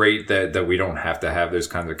great that we don't have to have those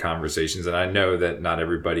kinds of conversations. And I know that not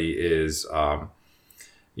everybody is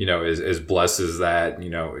is blessed as that,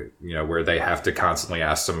 where they have to constantly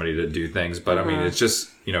ask somebody to do things. But I mean, it's just,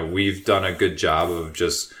 we've done a good job of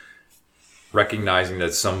just recognizing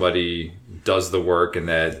that somebody does the work, and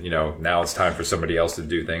that, now it's time for somebody else to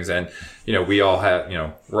do things. And, we all have,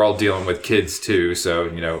 we're all dealing with kids too. So,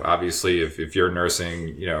 obviously if you're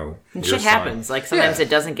nursing, and shit happens. Like, sometimes it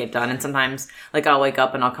doesn't get done. And sometimes, like, I'll wake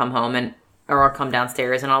up and I'll come home or I'll come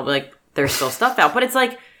downstairs and I'll be like, there's still stuff out. But it's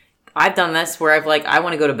like, I've done this where I've I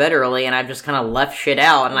want to go to bed early and I've just kind of left shit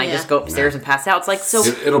out and I just go upstairs and pass out. It's like, so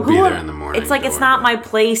It'll be there in the morning. It's like, don't it's worry not about my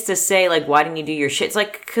place to say why didn't you do your shit? It's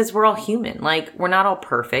like, because we're all human. Like, we're not all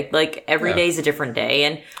perfect. Like, every day's a different day,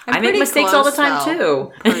 and I make mistakes all the time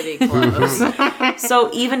too. Pretty close. So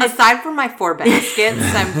even if, aside from my 4 baskets,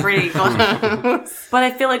 I'm pretty close. but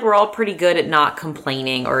I feel like we're all pretty good at not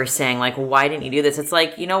complaining or saying why didn't you do this? It's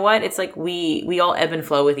like, you know what? It's like we all ebb and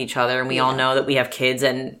flow with each other, and we all know that we have kids,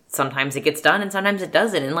 and sometimes it gets done and sometimes it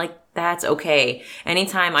doesn't, and that's okay.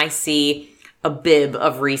 Anytime I see a bib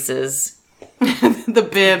of Reese's, The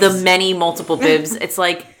bibs. the many multiple bibs, it's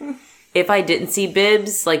like, if I didn't see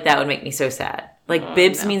bibs, that would make me so sad.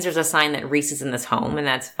 Bibs means there's a sign that Reese is in this home, and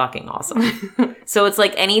that's fucking awesome. So it's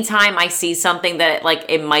like, anytime I see something that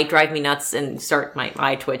it might drive me nuts and start my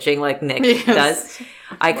eye twitching like Nick does,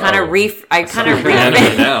 I kind of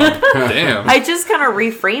Damn. I just kind of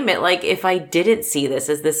reframe it. If I didn't see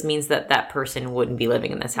this means that person wouldn't be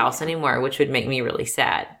living in this house anymore, which would make me really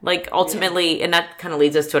sad. Ultimately, and that kind of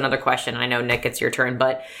leads us to another question. I know, Nick, it's your turn,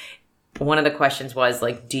 but one of the questions was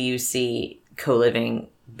do you see co-living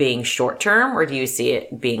being short-term, or do you see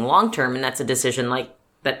it being long-term? And that's a decision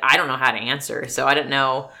that I don't know how to answer. So I don't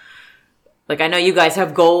know. I know you guys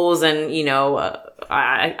have goals, and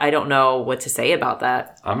I don't know what to say about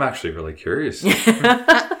that. I'm actually really curious.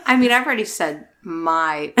 I mean, I've already said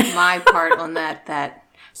my part on that.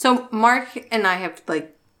 So Mark and I have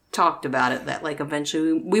talked about it, that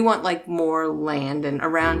eventually we want more land, and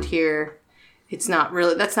around here that's not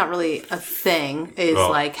really a thing, is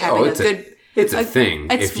having a good. It's a thing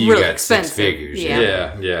it's if you really got expensive. 6 figures.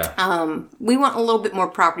 Yeah. We want a little bit more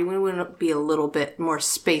property. We want to be a little bit more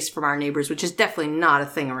space from our neighbors, which is definitely not a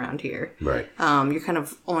thing around here. Right. You're kind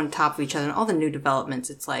of on top of each other. And all the new developments,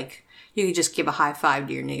 it's like you could just give a high five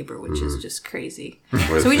to your neighbor, which is just crazy.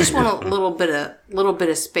 So we just want a little bit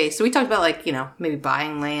of space. So we talked about maybe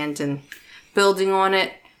buying land and building on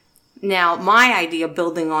it. Now, my idea of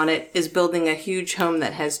building on it is building a huge home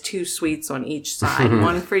that has 2 suites on each side,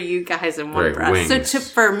 one for you guys and one for us. Wings. So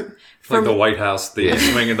for the White House, the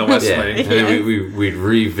East Wing and the West Wing. And then we'd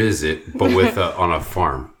revisit, but with on a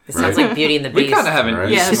farm. It sounds like Beauty and the Beast. We kind of have an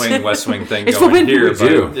Right? East Wing, West Wing thing It's going what we here,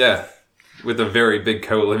 do. but yeah, with a very big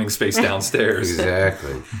co-living space downstairs.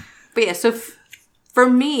 Exactly. But yeah, so for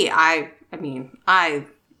me, I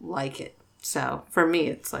like it. So for me,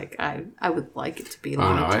 it's I would like it to be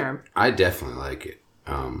long term. I definitely like it.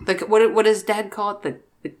 What does Dad call it?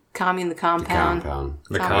 The commune, the compound.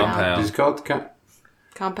 The Did compound. he call it the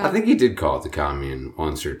Compound. I think he did call it the commune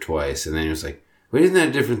once or twice, and then he was like, "Wait, isn't that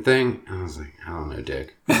a different thing?" I was like, "I don't know,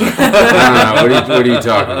 Dick. I don't know. What are you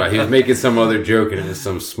talking about?" He was making some other joke, and it was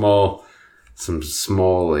some small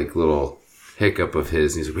little hiccup of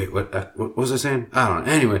his. And he's like, "Wait, what was I saying? I don't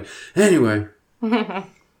know. Anyway."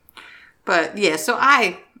 But yeah, so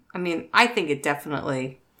I think it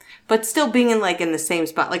definitely, but still being in the same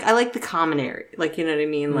spot. I like the common area, you know what I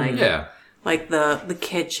mean? Yeah. The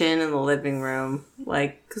kitchen and the living room,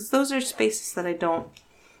 because those are spaces that I don't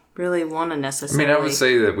really want to necessarily. I would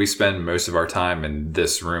say that we spend most of our time in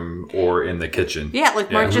this room or in the kitchen. Yeah,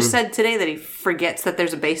 Mark just said today that he forgets that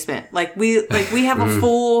there's a basement. We have a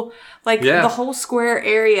full the whole square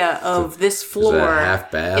area of this floor a half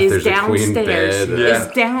bath. is There's a queen downstairs. bed. Yeah.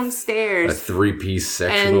 Is downstairs. A 3-piece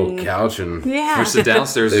sectional couch and Which the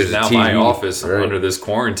downstairs is There's now a my TV, office right. under this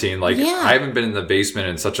quarantine. Yeah. I haven't been in the basement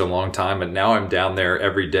in such a long time, and now I'm down there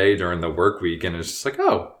every day during the work week, and it's just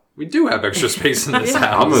oh, we do have extra space in this I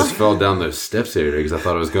house. almost fell down those steps the other day because I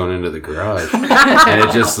thought I was going into the garage. And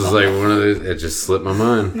it just was one of those, it just slipped my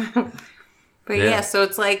mind. But yeah, so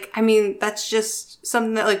it's that's just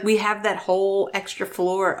something that we have that whole extra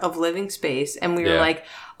floor of living space, and we were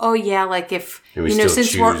oh yeah, if And we still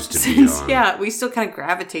since choose to be on. we still kind of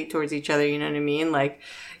gravitate towards each other. You know what I mean?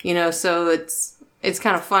 So it's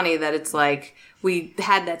kind of funny that it's we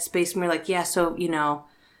had that space, and we we're yeah, so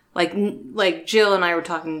Jill and I were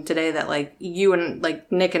talking today that you and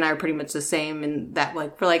Nick and I are pretty much the same in that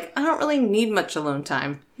we're I don't really need much alone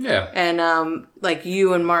time. Yeah. And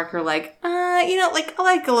you and Mark are I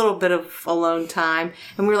like a little bit of alone time.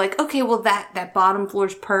 And we were okay, well that bottom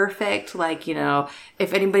floor's perfect.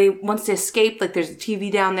 If anybody wants to escape, there's a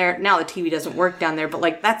TV down there. Now the TV doesn't work down there, but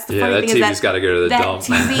that's the funny that thing TV's is got to go to the that dump.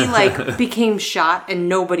 TV became shot and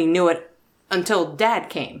nobody knew it until Dad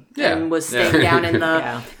came and was staying down in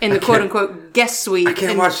the quote unquote guest suite. I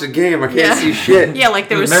can't watch the game. I can't see shit. Yeah,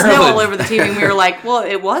 there was snow all over the TV, and we were well,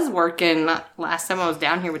 it was working last time I was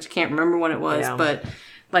down here, which I can't remember when it was, but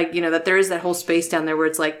that there is that whole space down there where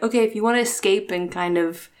it's okay, if you want to escape and kind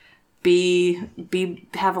of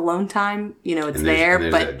have alone time. You know, it's And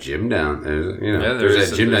there's but that gym down. Yeah, There's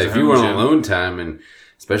that gym there's down. a If you home want gym. alone time, and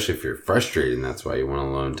especially if you're frustrated, and that's why you want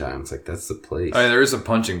alone time. It's like that's the place. I mean, there is a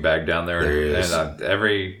punching bag down there. There is. And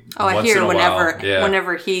every I once hear in a whenever while, yeah.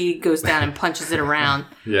 whenever he goes down and punches it around.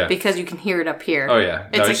 Yeah. Because you can hear it up here. Oh, yeah.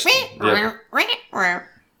 No, It's like yeah.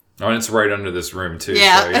 Oh, and it's right under this room too.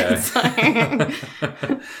 yeah. So,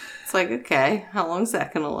 It's like okay, how long's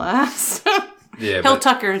that gonna last? yeah. He'll but-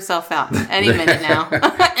 tucker himself out any minute now.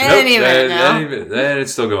 Nope, any minute now. and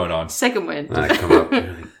it's still going on. Second wind. And I come up.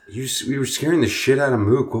 And you're like, we were scaring the shit out of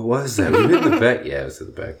Mook. What was that? We hit in the back. Yeah, it was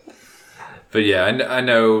at the back. But yeah, I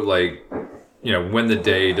know, like, you know, when the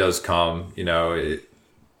day does come, you know,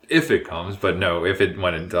 if it comes, but no,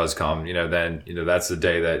 when it does come, you know, then, you know, that's the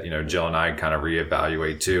day that, you know, Jill and I kind of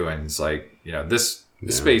reevaluate too. And it's like, you know, this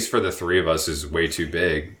space for the three of us is way too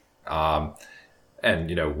big. And,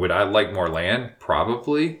 you know, would I like more land?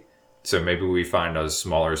 Probably. So maybe we find a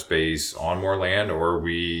smaller space on more land, or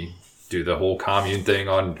we do the whole commune thing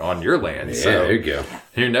on your land. Yeah, So there you go.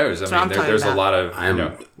 who knows? what I I'm mean, talking there's a about. lot of, I'm-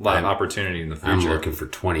 of opportunity in the future. I'm looking for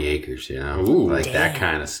 20 acres, you know? Ooh. Like that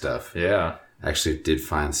kind of stuff. Yeah. Actually did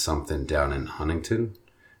find something down in Huntington.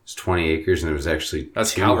 It's 20 acres, and it was actually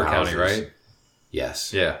That's two Calvert houses. County, right?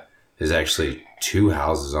 Yes. Yeah. There's actually 2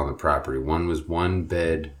 houses on the property. One was 1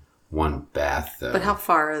 bed, 1 bath, though. But how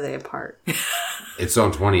far are they apart? It's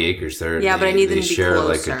on 20 acres. Yeah, but I need them they to be share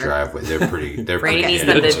like closer. a driveway. They're pretty. Randy needs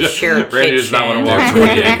yeah. them to share a Randy does not want to kitchen. walk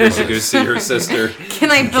 20 acres to go see her sister.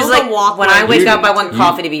 Can I build She's like, a walkway? when I wake You- up, I want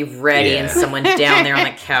coffee to be ready Yeah. and someone down there on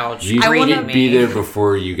the couch You greeting would me. be there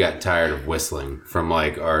before you got tired of whistling from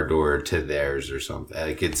like our door to theirs or something.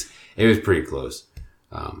 Like it was pretty close.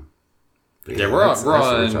 But Yeah, we're that's what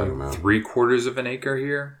we're talking on about. 3/4 of an acre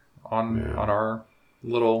here on our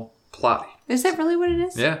little plot. Is that really what it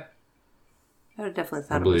is? Yeah. I would have definitely I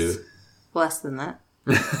thought it believe was it. less than that.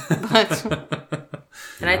 But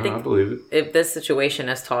And I I think believe it. if this situation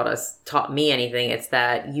has taught me anything, it's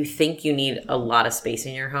that you think you need a lot of space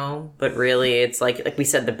in your home, but really it's like we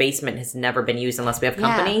said, the basement has never been used unless we have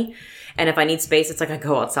company. And if I need space, it's like I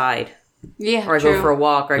go outside, yeah, or I true. go for a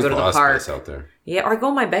walk, or I There's go to a lot the of park. space out there. Yeah, or I go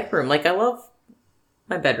in my bedroom. Like, I love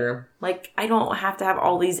my bedroom. Like, I don't have to have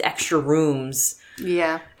all these extra rooms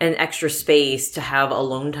Yeah. and extra space to have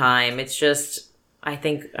alone time. It's just, I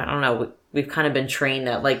think, I don't know, we've kind of been trained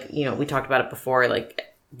that, like, you know, we talked about it before, like,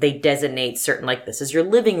 they designate certain, like, this is your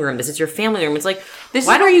living room, this is your family room. It's like, This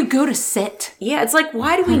why is where don't you go to sit. Yeah, it's like,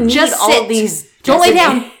 why do we need Just all sit. of these? Don't lay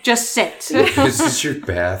designated- down. Just sit. This is your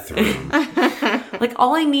bathroom. Like,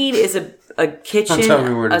 all I need is a kitchen, tell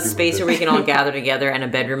me where to a do space my where we can all gather together, and a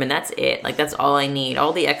bedroom, and that's it. Like, that's all I need.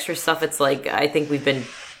 All the extra stuff, it's like, I think we've been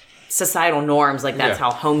societal norms, like, that's Yeah.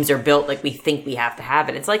 how homes are built. Like, we think we have to have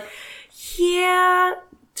it. It's like, yeah,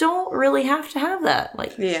 don't really have to have that.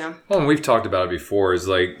 Like, Yeah. Well, and we've talked about it before, is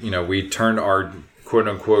like, you know, we turned our quote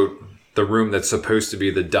unquote, the room that's supposed to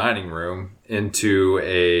be the dining room into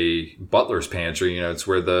a butler's pantry. You know, it's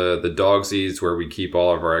where the dogs eat, it's where we keep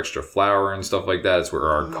all of our extra flour and stuff like that. It's where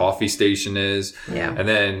our coffee station is. Yeah. And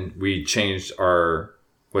then we changed our,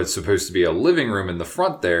 what's supposed to be a living room in the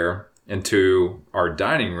front there into our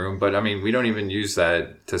dining room. But I mean, we don't even use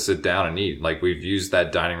that to sit down and eat. Like, we've used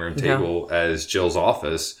that dining room table as Jill's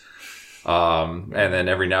office. And then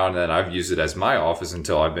every now and then I've used it as my office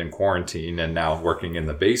until I've been quarantined and now working in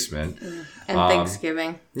the basement. And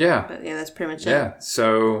Thanksgiving. Yeah. But yeah, that's pretty much it. Yeah.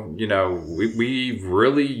 So, you know, we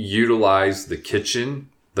really utilize the kitchen,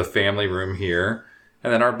 the family room here,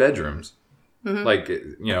 and then our bedrooms. Like,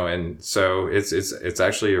 you know, and so it's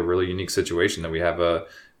actually a really unique situation that we have a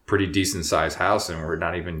pretty decent sized house and we're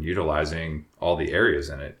not even utilizing all the areas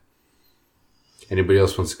in it. Anybody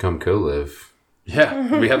else wants to come co-live?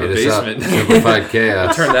 Yeah. We have a Hit us up. basement. Simplified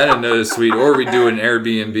Chaos. Turn that into a suite, or we do an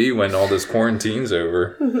Airbnb when all this quarantine's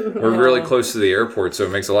over. We're really close to the airport, so it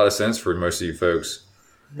makes a lot of sense for most of you folks.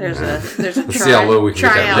 There's a Let's see how low we can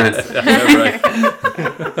get that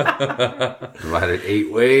tryout. rent. Divided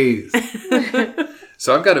 8 ways.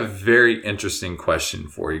 So I've got a very interesting question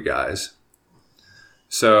for you guys.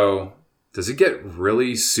 So, does it get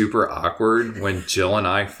really super awkward when Jill and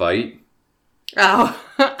I fight? Oh,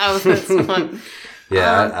 that's fun.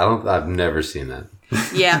 Yeah, I've never seen that.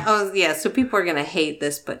 Yeah. Oh, yeah. So people are gonna hate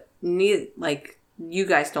this, but like, you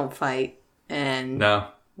guys don't fight, and No.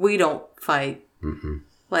 we don't fight. Mm-hmm.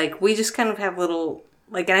 Like, we just kind of have little,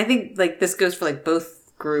 like, and I think, like, this goes for, like,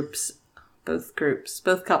 both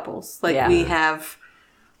couples. Like, Yeah. we have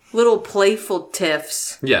little playful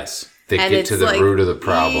tiffs. Yes. They And get to it's the like- root of the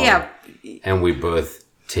problem. Yeah. And we both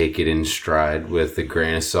take it in stride with a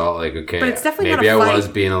grain of salt. Like, okay, But it's definitely not maybe a I fight. was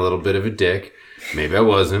being a little bit of a dick. Maybe I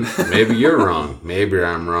wasn't. Maybe you're wrong. Maybe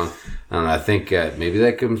I'm wrong. I don't know. I think maybe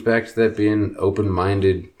that comes back to that being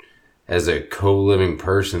open-minded as a co-living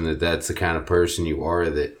person, that's the kind of person you are,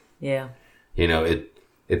 that, Yeah. you know,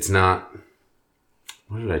 it's not,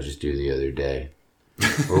 what did I just do the other day?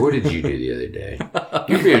 Or what did you do the other day?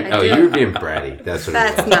 You were being bratty. That's what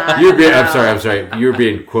it was. not. I'm sorry. You were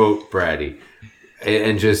being, quote, bratty.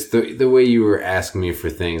 And just the way you were asking me for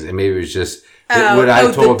things, and maybe it was just what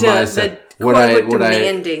I told myself. The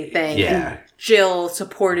demanding thing. Yeah. And Jill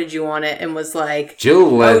supported you on it and was like, Jill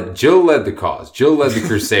led the cause. Jill led the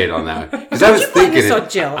crusade on that. Because I was thinking this on it.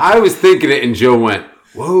 Jill? I was thinking it, and Jill went,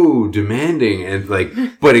 "Whoa, demanding!" And like,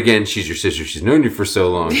 but again, she's your sister. She's known you for so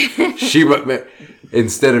long.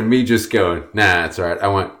 Instead of me just going, "Nah, it's all right," I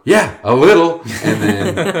went, "Yeah, a little."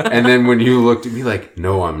 And then when you looked at me like,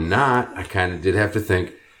 "No, I'm not," I kind of did have to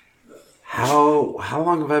think, How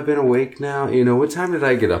long have I been awake now? You know, what time did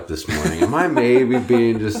I get up this morning? Am I maybe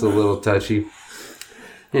being just a little touchy?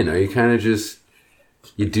 You know, you kind of just,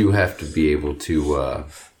 you do have to be able to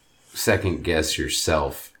second guess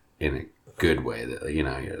yourself in a good way. That, you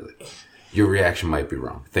know, your reaction might be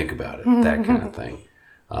wrong. Think about it. That kind of thing.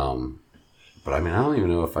 But I mean, I don't even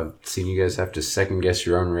know if I've seen you guys have to second guess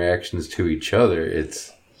your own reactions to each other.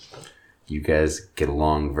 You guys get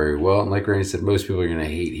along very well. And like Randy said, most people are going to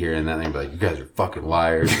hate hearing that. They're going to be like, you guys are fucking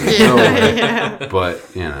liars. No way. But,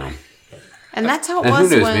 you know. and that's how it And was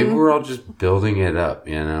who knows? when... Maybe we're all just building it up,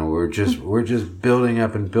 you know. We're just building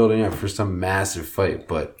up and building up for some massive fight.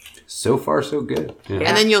 But so far, so good. You know?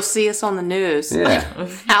 And then you'll see us on the news. Yeah.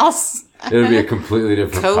 House. It'll be a completely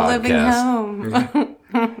different Co-living podcast. home.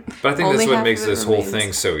 But I think Only that's what half makes of it this whole remains.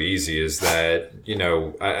 thing so easy is that, you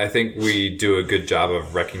know, I think we do a good job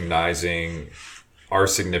of recognizing our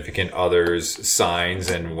significant others' signs,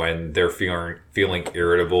 and when they're feeling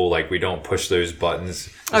irritable, like we don't push those buttons.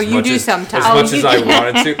 Sometimes. As much as I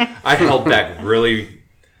wanted to. I held back really.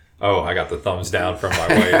 Oh, I got the thumbs down from my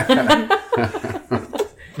wife.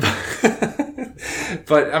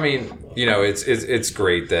 But I mean, you know, it's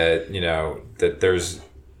great that, you know, that there's.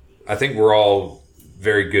 I think we're all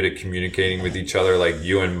very good at communicating with each other. Like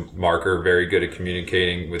you and Mark are very good at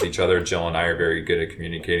communicating with each other. Jill and I are very good at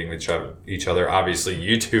communicating with each other. Obviously,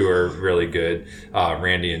 you two are really good.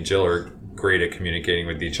 Randy and Jill are great at communicating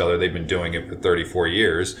with each other. They've been doing it for 34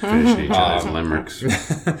 years. Finish each other's limericks.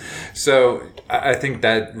 So I think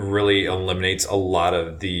that really eliminates a lot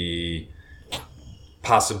of the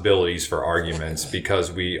possibilities for arguments,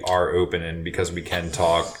 because we are open and because we can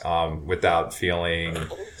talk without feeling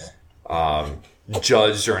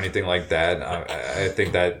judged or anything like that. I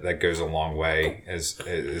think that goes a long way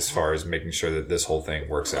as far as making sure that this whole thing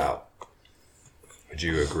works out. Would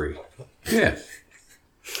you agree? Yeah.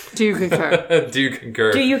 Do you concur? Do you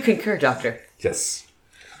concur? Do you concur, Doctor? Yes.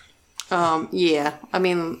 Yeah. I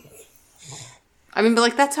mean, but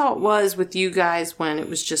like that's how it was with you guys when it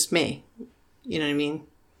was just me. You know what I mean?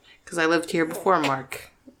 Because I lived here before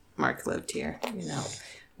Mark. Mark lived here. You know,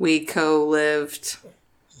 we co-lived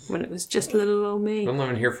when it was just little old me. I've been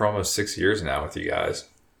living here for almost 6 years now with you guys.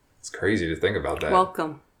 It's crazy to think about that.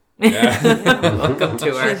 Welcome. Welcome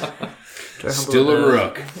to our Still a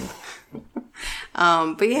rook.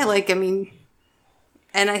 But yeah, like, I mean,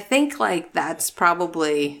 and I think like that's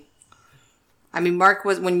probably, I mean, Mark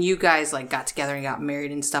was, when you guys like got together and got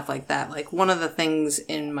married and stuff like that, like one of the things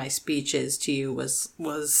in my speeches to you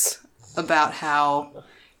was about how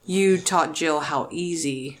you taught Jill how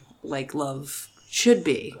easy like love should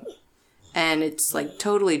be. And it's like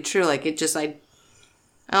totally true. Like it just, I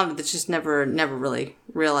don't know, it's just never really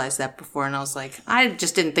realized that before. And I was like, I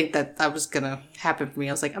just didn't think that was going to happen for me.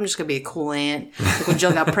 I was like, I'm just going to be a cool aunt. Like when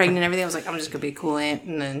Jill got pregnant and everything, I was like, I'm just going to be a cool aunt.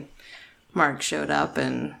 And then Mark showed up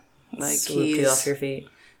and like Swooped you off your feet.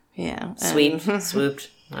 Yeah. Swooped.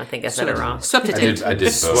 I think I said it wrong. Swept it. I did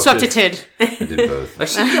both. Swept it. I did both.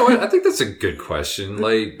 Actually, you know what? I think that's a good question.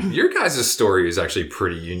 Like, your guys' story is actually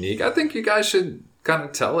pretty unique. I think you guys should kind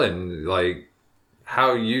of tell it, like,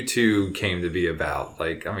 how you two came to be about.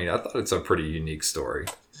 Like, I mean, I thought it's a pretty unique story.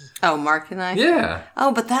 Oh, Mark and I? Yeah.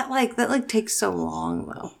 Oh, but that takes so long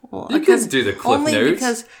though. Well, You can do the cliff only notes.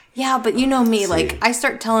 because, yeah, but you know me, like I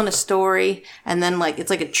start telling a story and then like it's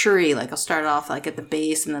like a tree. Like I'll start off like at the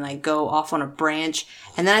base and then I go off on a branch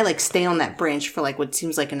and then I like stay on that branch for like what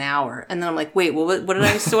seems like an hour and then I'm like, wait, well, what did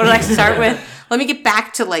I start with? Let me get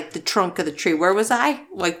back to like the trunk of the tree. Where was I?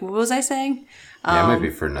 Like, what was I saying? Yeah, it might be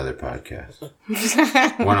for another podcast.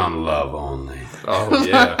 One on love only. Oh,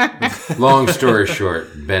 yeah. Long story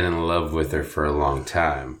short, been in love with her for a long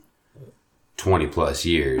time. 20 plus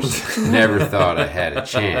years. Never thought I had a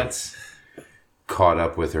chance. Caught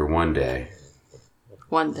up with her one day.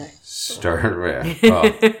 One day. Through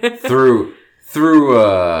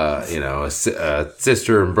a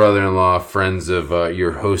sister and brother-in-law, friends of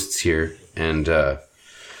your hosts here, and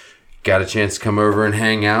got a chance to come over and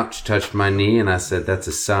hang out. She touched my knee, and I said, "That's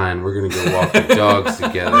a sign. We're gonna go walk the dogs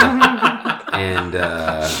together." And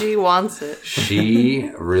She wants it.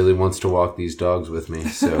 she really wants to walk these dogs with me,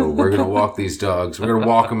 so we're gonna walk these dogs. We're gonna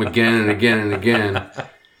walk them again and again and again,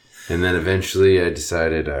 and then eventually I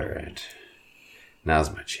decided, all right,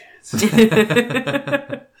 now's my chance.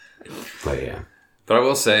 But yeah. But I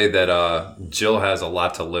will say that Jill has a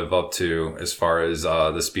lot to live up to as far as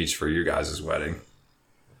the speech for you guys' wedding.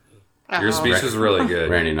 Your speech was really good.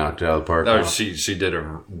 Randy knocked it out of the park. No, she did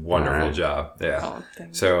a wonderful Right. job. Yeah. Oh,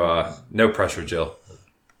 thank So no pressure, Jill.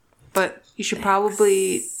 But you should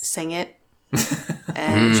probably sing it.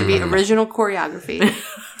 And it should be original choreography.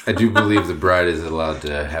 I do believe the bride is allowed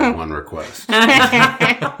to have one request.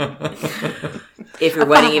 If your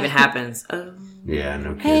wedding even happens. Yeah,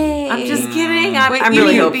 no kidding. I'm just kidding. I'm Wait,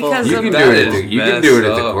 really you- hopeful. because You of can That do it. is You can do it at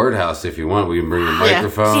the messed up. courthouse if you want. We can bring the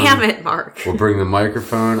microphone. Damn it, Mark. We'll bring the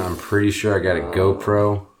microphone. I'm pretty sure I got a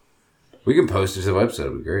GoPro. We can post it to the website.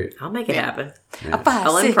 It'll be great. I'll make it happen. a 5,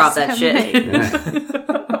 I'll 6, improv that 7, shit. 8.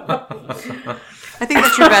 I think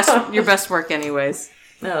that's your best work, anyways.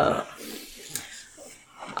 Oh.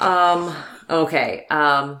 Okay.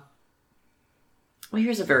 Well,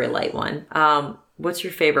 here's a very light one. What's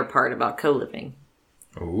your favorite part about co-living?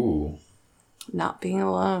 Ooh. Not being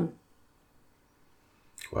alone.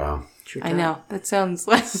 Wow. I know that sounds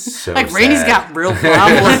like So like Rainey's sad. got real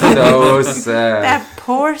problems. So sad. That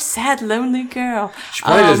poor, sad, lonely girl. She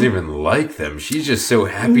probably doesn't even like them. She's just so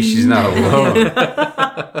happy she's not alone.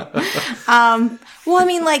 Well, I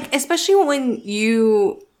mean, like, especially when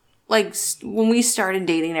you, like, when we started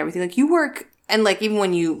dating and everything, like, you work, and, like, even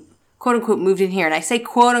when you, quote unquote, moved in here, and I say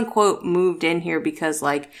quote unquote moved in here because,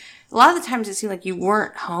 like, a lot of the times it seemed like you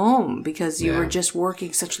weren't home because you Yeah. were just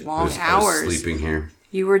working such I long was hours. sleeping here.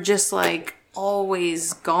 You were just, like,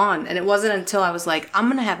 always gone. And it wasn't until I was like, I'm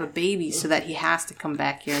going to have a baby so that he has to come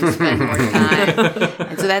back here and spend more time.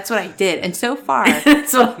 And so that's what I did. And so far,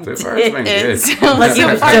 That's what I So far, it's been good. it's, Like it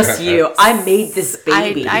was just you. I made this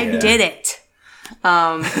baby. I did it.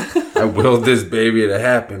 I willed this baby to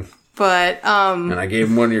happen. But, And I gave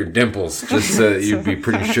him one of your dimples just so that you'd be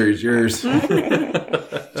pretty sure it's yours.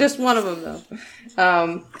 just one of them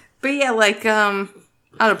though. But yeah, like,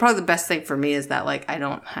 I don't know, probably the best thing for me is that, like, I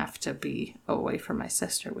don't have to be away from my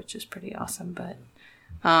sister, which is pretty awesome. But,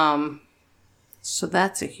 so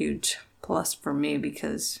that's a huge plus for me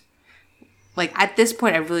because, like, at this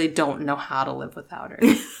point, I really don't know how to live without her.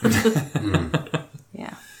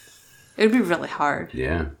 Yeah. It would be really hard.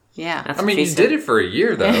 Yeah. Yeah. That's I what mean, she you said. did it for a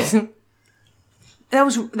year, though. That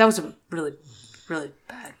was a really, really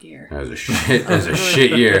bad year. That was a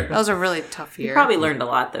shit year. That was a really tough year. You probably learned a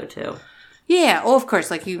lot though too. Yeah, well, of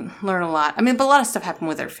course, like, you learn a lot. I mean, but a lot of stuff happened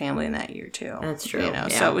with our family in that year, too. That's true, You know,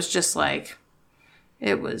 yeah. so it was just, like,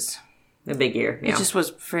 it A big year. Yeah. just was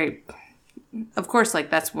very, of course, like,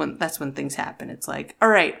 that's when things happen. It's like, all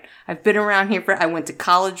right, I've been around here I went to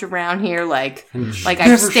college around here, like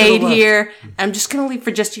I've stayed here. I'm just going to leave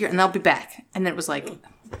for just a year, and I'll be back. And then it was, like,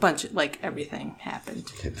 a bunch of, like, everything happened.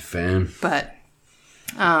 Hit the fan. But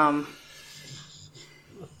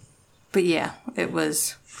yeah, it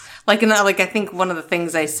was like, and I think one of the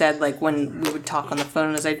things I said, like, when we would talk on the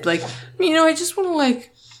phone is I'd be like, I just want to,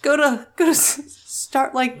 like, go to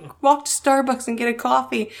start, like, walk to Starbucks and get a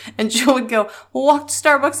coffee. And Jill would go, well, walk to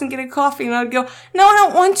Starbucks and get a coffee. And I'd go, no, I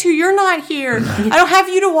don't want to. You're not here. I don't have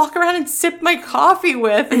you to walk around and sip my coffee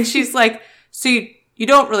with. And she's like, so you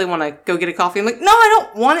don't really want to go get a coffee? I'm like, no, I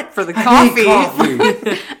don't want it for the coffee. I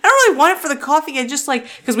don't really want it for the coffee. I just, like,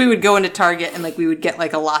 because we would go into Target and, like, we would get,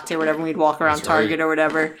 like, a latte or whatever, and we'd walk around That's Target right. or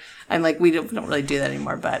whatever. And, like, we don't really do that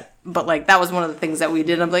anymore, but like, that was one of the things that we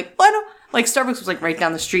did. I'm like, why don't, like, Starbucks was, like, right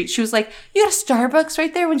down the street. She was like, you got a Starbucks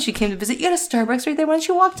right there when she came to visit. You got a Starbucks right there. Why don't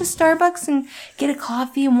you walk to Starbucks and get a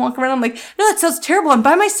coffee and walk around? I'm like, no, that sounds terrible. I'm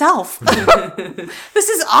by myself. This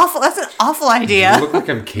is awful. That's an awful idea. You look like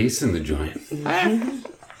I'm casing the joint.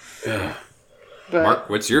 Mark,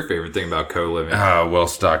 what's your favorite thing about co-living? Ah,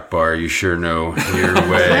 well-stocked bar. You sure know your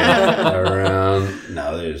way around.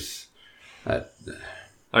 No, there's... I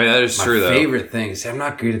mean, that is My true, though. favorite thing. See, I'm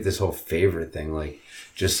not good at this whole favorite thing. Like,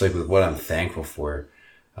 just like with what I'm thankful for.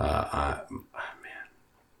 Man, I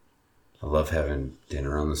love having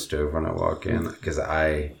dinner on the stove when I walk in because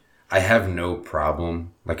I have no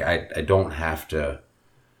problem. Like, I don't have to.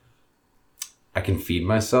 I can feed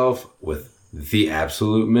myself with the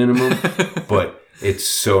absolute minimum, but it's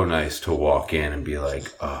so nice to walk in and be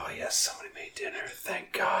like, oh yes, somebody made dinner. dinner.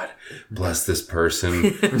 Thank God. Bless this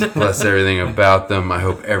person. Bless everything about them. I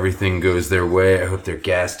hope everything goes their way. I hope their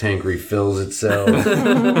gas tank refills itself.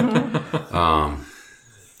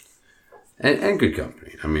 And good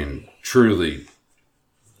company. I mean, truly,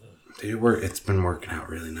 it's been working out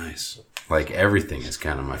really nice. Like, everything is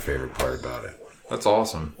kind of my favorite part about it. That's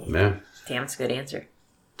awesome. Yeah. Damn, that's a good answer.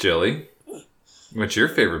 Jilly, what's your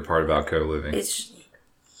favorite part about co-living? It's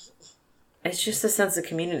just the sense of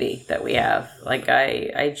community that we have. Like,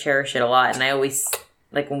 I cherish it a lot. And I always,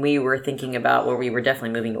 like, when we were thinking about where we were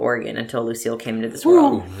definitely moving to Oregon until Lucille came into this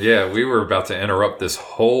world. Yeah, we were about to interrupt this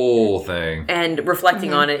whole thing. And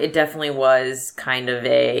reflecting on it, it definitely was kind of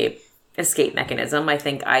a escape mechanism. I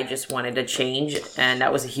think I just wanted to change. And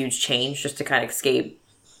that was a huge change, just to kind of escape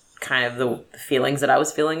kind of the feelings that I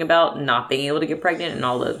was feeling about not being able to get pregnant and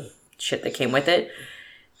all the shit that came with it.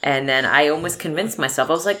 And then I almost convinced myself.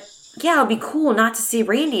 I was like, yeah, it'd be cool not to see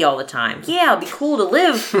Randy all the time. Yeah, it'd be cool to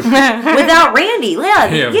live without Randy.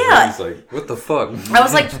 Yeah. He's like, what the fuck?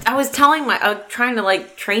 I was trying to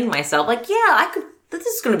like train myself. Like, yeah, I could. This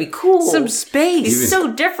is going to be cool. Some space. It's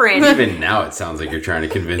so different. Even now, it sounds like you're trying to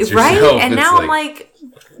convince yourself. Right? And now I'm like,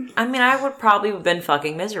 I mean, I would probably have been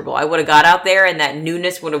fucking miserable. I would have got out there and that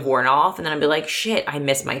newness would have worn off. And then I'd be like, shit, I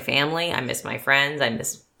miss my family. I miss my friends. I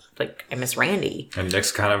miss Randy. And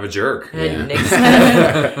Nick's kind of a jerk. And Nick's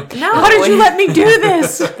no. How did you let me do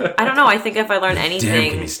this? I don't know. I think if I learned anything,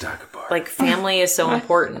 Damn, can you stack apart? like, family is so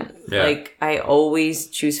important. Yeah. Like, I always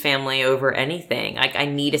choose family over anything. Like, I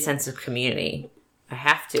need a sense of community. I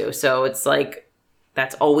have to. So it's like,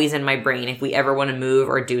 that's always in my brain. If we ever want to move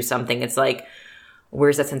or do something, it's like,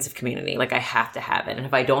 where's that sense of community? Like, I have to have it. And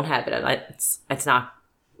if I don't have it, it's not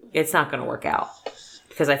going to work out.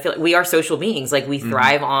 Because I feel like we are social beings. Like, we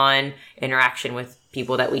thrive on interaction with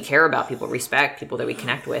people that we care about, people we respect, people that we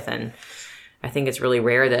connect with. And I think it's really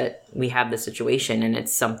rare that we have this situation, and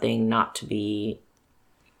it's something not to be,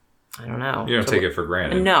 I don't know. You don't take it for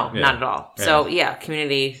granted. No, Yeah. not at all. Yeah. So, yeah,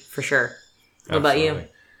 community for sure. What about you?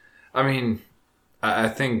 Absolutely. I mean, I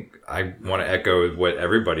think I want to echo what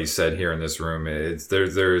everybody said here in this room. It's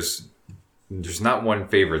there's not one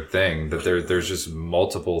favorite thing. That there's just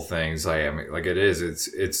multiple things.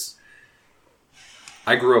 It's.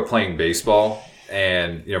 I grew up playing baseball,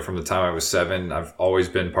 and from the time I was 7, I've always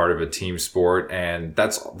been part of a team sport, and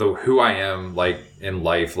that's who I am. Like, in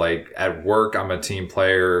life, like at work, I'm a team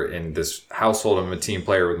player. In this household, I'm a team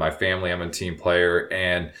player. With my family, I'm a team player,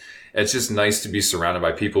 and it's just nice to be surrounded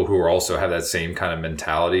by people who also have that same kind of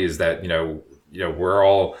mentality. Is that we're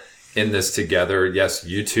all in this together. Yes,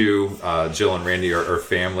 you two, Jill and Randy, are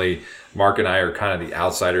family. Mark and I are kind of the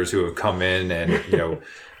outsiders who have come in, and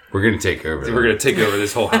we're gonna take over. We're gonna take over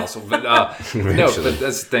this whole household. But no, but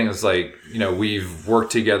that's the thing. Is like we've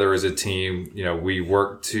worked together as a team. We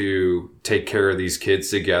work to take care of these kids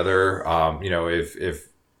together. If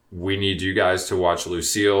we need you guys to watch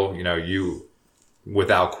Lucille, you,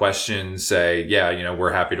 without question, say, yeah,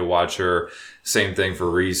 we're happy to watch her. Same thing for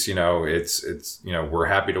Reese. It's we're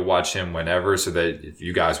happy to watch him whenever, so that if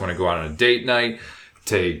you guys want to go out on a date night,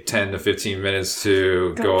 take 10 to 15 minutes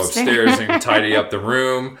to go upstairs and tidy up the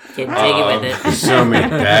room. Get jiggy with it. So many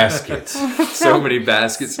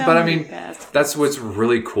baskets. But I mean, that's what's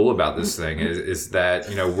really cool about this thing is that,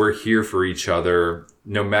 we're here for each other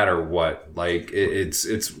no matter what. Like,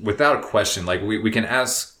 it's without a question. Like, we can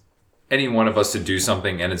ask any one of us to do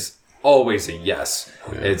something, and it's always a yes.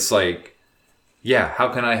 Yeah. It's like, yeah, how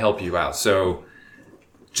can I help you out? So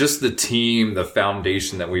just the team, the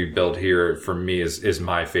foundation that we built here, for me, is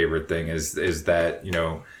my favorite thing, is that,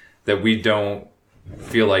 that we don't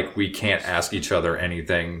feel like we can't ask each other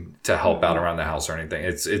anything to help out around the house or anything.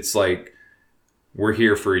 It's like, we're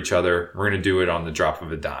here for each other. We're going to do it on the drop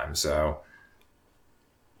of a dime. So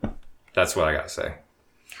that's what I got to say. I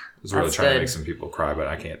was really trying to make some people cry, but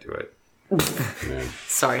I can't do it.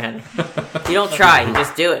 Sorry, honey. You don't try. You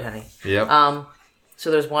just do it, honey. Yep. So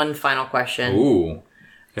there's one final question. Ooh.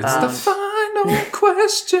 It's the final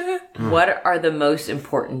question. What are the most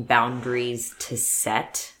important boundaries to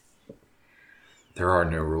set? There are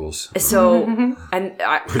no rules. So, and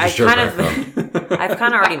I've kind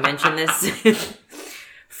of already mentioned this.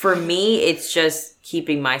 For me, it's just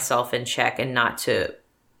keeping myself in check and not to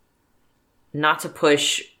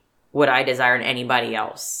push what I desire in anybody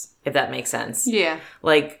else, if that makes sense. Yeah.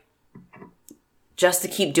 Like, just to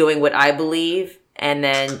keep doing what I believe, and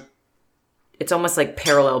then it's almost like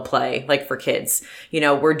parallel play, like for kids.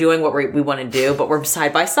 We're doing what we want to do, but we're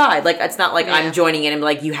side by side. Like, it's not like I'm joining in and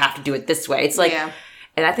like, you have to do it this way. It's like,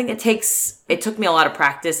 And I think it took me a lot of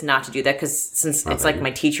practice not to do that, because since it's like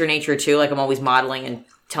my teacher nature too, like I'm always modeling and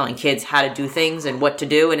telling kids how to do things and what to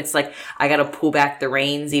do. And it's like, I got to pull back the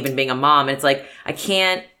reins, even being a mom. And it's like, I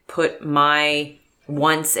can't put my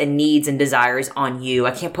wants and needs and desires on you.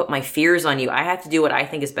 I can't put my fears on you. I have to do what I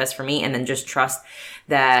think is best for me, and then just trust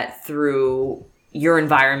that through your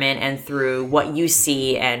environment and through what you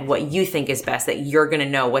see and what you think is best, that you're going to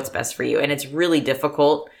know what's best for you. And it's really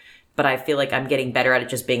difficult, but I feel like I'm getting better at it,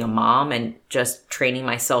 just being a mom and just training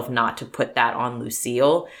myself not to put that on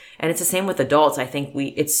Lucille. And it's the same with adults. I think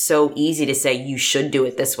it's so easy to say you should do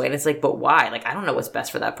it this way. And it's like, but why? Like, I don't know what's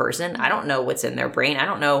best for that person. I don't know what's in their brain. I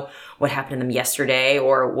don't know what happened to them yesterday,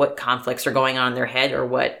 or what conflicts are going on in their head, or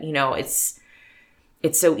what, it's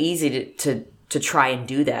so easy to try and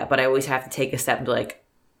do that. But I always have to take a step and be like,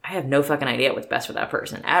 I have no fucking idea what's best for that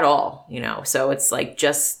person at all, So it's like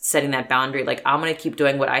just setting that boundary. Like, I'm going to keep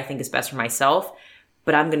doing what I think is best for myself,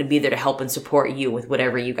 but I'm going to be there to help and support you with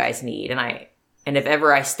whatever you guys need. And if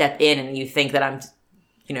ever I step in and you think that I'm,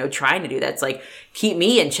 trying to do that, it's like, keep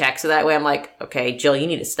me in check. So that way I'm like, okay, Jill, you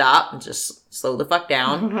need to stop and just slow the fuck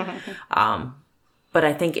down. But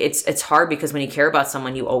I think it's hard, because when you care about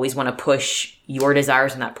someone, you always want to push your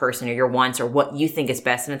desires on that person, or your wants, or what you think is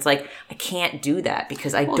best. And it's like, I can't do that,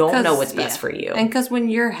 because I don't know what's best for you. And because when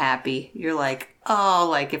you're happy, you're like, oh,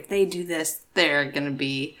 like if they do this, they're going to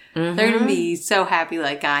be so happy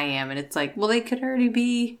like I am. And it's like, well, they could already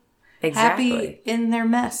be happy in their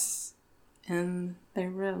mess, in their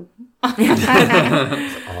room. All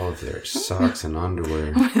of their socks and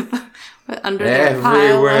underwear. Under their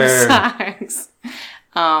pile of socks.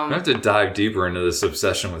 I have to dive deeper into this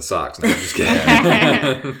obsession with socks. No, I'm just kidding.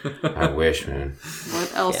 I wish, man.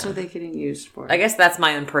 What else are they getting used for? I guess that's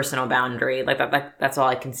my own personal boundary. Like that's all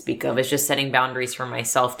I can speak of, is just setting boundaries for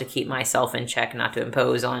myself to keep myself in check, not to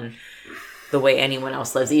impose on the way anyone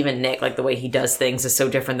else lives. Even Nick, like the way he does things is so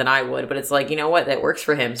different than I would. But it's like, you know what? That works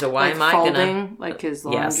for him. So why am I gonna like his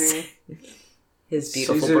laundry? Yes. His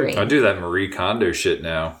beautiful brain. I do that Marie Kondo shit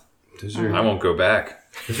now. I won't go back.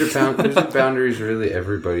 Those are boundaries really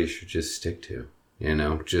everybody should just stick to.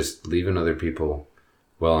 Just leaving other people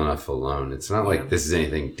well enough alone. It's not like this is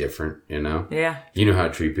anything different, Yeah. You know how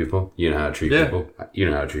to treat people. You know how to treat people. You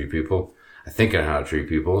know how to treat people. I think I know how to treat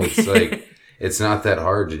people. It's like, it's not that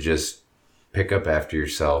hard to just pick up after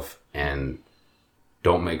yourself and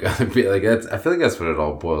don't make other people like that. I feel like that's what it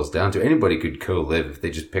all boils down to. Anybody could co-live if they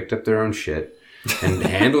just picked up their own shit and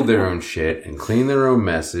handled their own shit and cleaned their own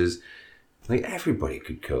messes. Like, everybody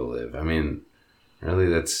could co-live. I mean, really,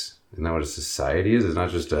 isn't that what a society is? It's not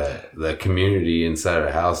just the community inside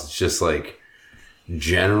a house. It's just like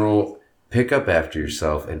general pick up after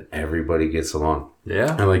yourself and everybody gets along.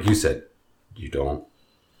 Yeah. And like you said, you don't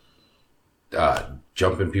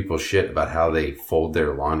jump in people's shit about how they fold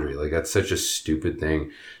their laundry. Like, that's such a stupid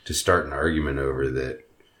thing to start an argument over that.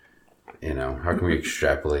 How can we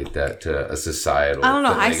extrapolate that to a societal? I don't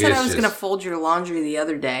know. I said I was going to fold your laundry the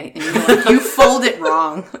other day, and you're like, you fold it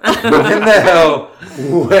wrong. When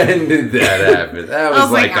did that happen? That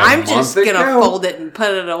was like I'm just going to fold it and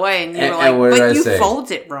put it away. And you were like, but you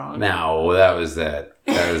fold it wrong. No, that was that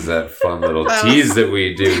fun little tease that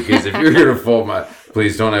we do. Because if you're going to fold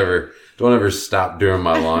please don't ever stop doing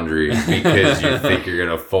my laundry because you think you're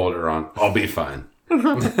going to fold it wrong. I'll be fine.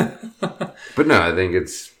 But no,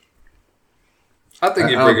 I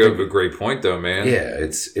think you bring up a great point, though, man. Yeah,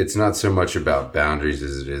 it's not so much about boundaries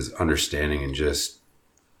as it is understanding and just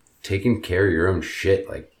taking care of your own shit,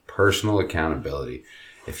 like personal accountability.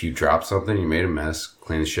 If you drop something, you made a mess,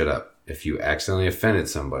 clean the shit up. If you accidentally offended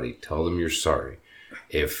somebody, tell them you're sorry.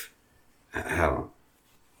 I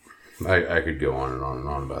could go on and on and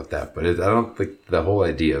on about that, but I don't think the whole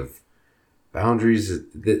idea of boundaries,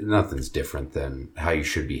 nothing's different than how you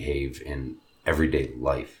should behave in everyday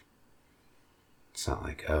life. It's not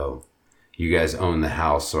like, oh, you guys own the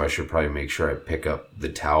house, so I should probably make sure I pick up the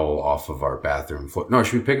towel off of our bathroom floor. No, I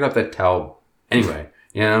should be picking up that towel anyway,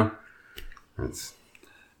 No,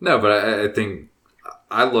 but I think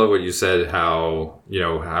I love what you said, how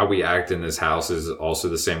we act in this house is also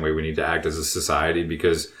the same way we need to act as a society,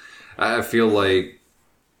 because I feel like,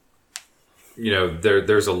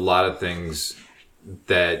 there's a lot of things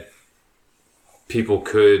that people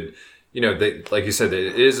could... like you said,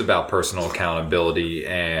 it is about personal accountability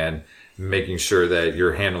and making sure that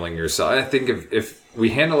you're handling yourself. I think if we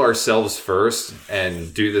handle ourselves first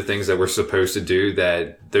and do the things that we're supposed to do,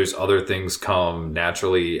 that those other things come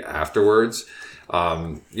naturally afterwards.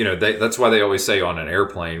 That's why they always say on an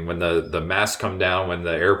airplane, when the masks come down, when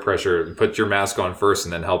the air pressure, put your mask on first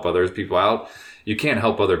and then help other people out. you can't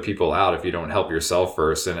help other people out if you don't help yourself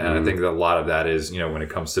first. And I think that a lot of that is, when it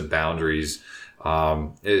comes to boundaries,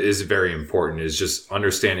 is very important, is just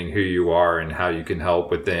understanding who you are and how you can help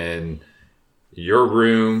within your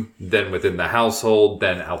room, then within the household,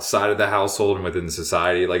 then outside of the household and within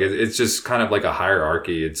society. Like it's just kind of like a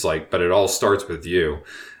hierarchy. It's like, but it all starts with you.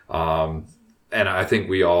 And I think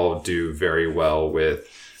we all do very well with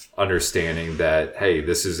understanding that, hey,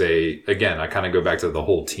 this is again, I kind of go back to the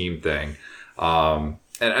whole team thing. And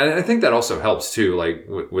I think that also helps too, like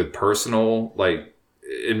with personal, like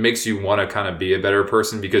it makes you want to kind of be a better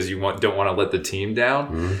person because you don't want to let the team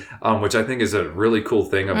down, which I think is a really cool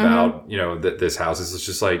thing about, this house. It's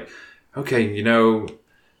just like, okay,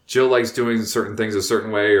 Jill likes doing certain things a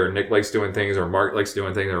certain way, or Nick likes doing things, or Mark likes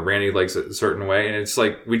doing things, or Randy likes it a certain way. And it's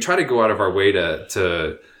like, we try to go out of our way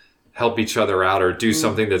to help each other out or do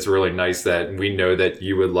something that's really nice that we know that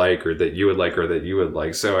you would like, or that you would like, or that you would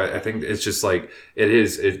like. So I think it's just like,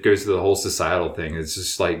 it goes to the whole societal thing. It's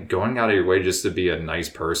just like going out of your way just to be a nice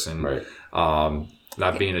person, Right.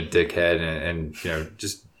 Not being a dickhead and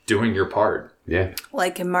just doing your part. Yeah.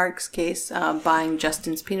 Like in Mark's case, buying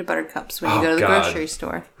Justin's peanut butter cups when you Oh, go to the God. grocery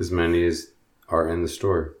store. As many as are in the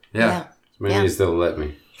store. Yeah. As many as they'll let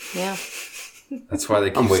me. Yeah. That's why they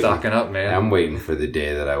keep waiting. stocking up, man. I'm waiting for the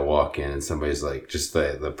day that I walk in and somebody's like, just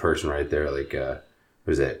the person right there, like, what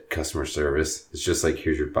is that, customer service? It's just like,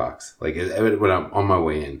 here's your box. Like, when I'm on my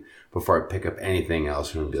way in, before I pick up anything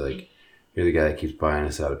else, I'm going to be like, you're the guy that keeps buying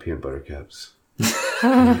us out of peanut butter cups.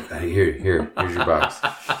 Here's your box.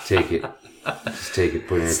 Take it. Just take it,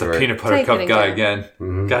 put it in It's the the right. peanut butter Take cup it guy again.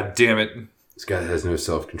 again. God damn it. This guy has no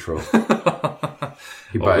self-control.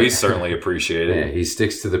 Well, we certainly appreciate it. Yeah, he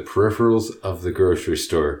sticks to the peripherals of the grocery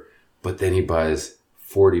store, but then he buys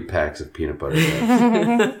 40 packs of peanut butter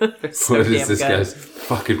cups. What is this guy's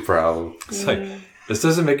fucking problem? It's like, this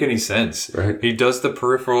doesn't make any sense. Right. He does the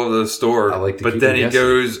peripheral of the store, I like to but keep then him he guessing.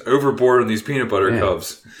 goes overboard on these peanut butter Yeah.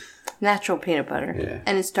 cups. Natural peanut butter. Yeah.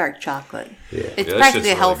 And it's dark chocolate. Yeah, It's Yeah, that practically shit's a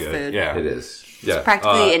really health good. food. Yeah. it is. Yeah.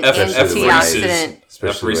 practically an Especially antioxidant,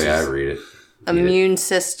 Especially the way I Reese's. read it. immune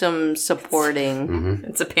system supporting.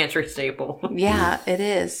 It's a pantry staple. Yeah, it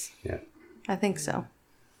is. Yeah. I think so.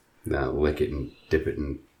 Now lick it and dip it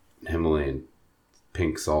in Himalayan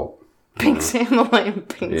pink salt. Pink Himalayan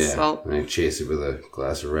pink Yeah. salt. And I chase it with a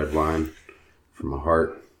glass of red wine for my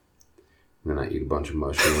heart. And then I eat a bunch of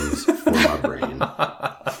mushrooms for my brain.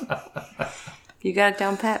 You got it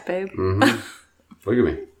down pat, babe. Look at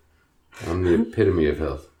me. I'm the epitome of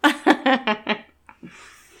health.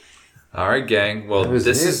 All right, gang. Well, was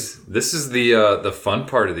this it. is the fun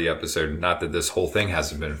part of the episode. Not that this whole thing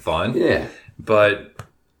hasn't been fun. Yeah. But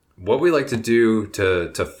what we like to do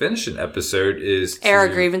to finish an episode is to Air our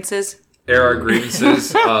grievances. air our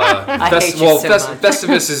grievances. hate you so much.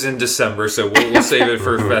 Festivus is in December, so we'll save it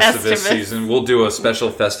for Festivus Festivus. season. We'll do a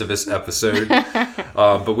special Festivus episode.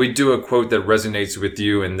 But we do a quote that resonates with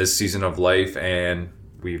you in this season of life, and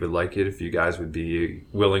we would like it if you guys would be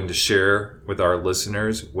willing to share with our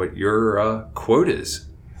listeners what your quote is.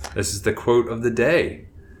 This is the quote of the day.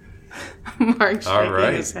 Mark All shaking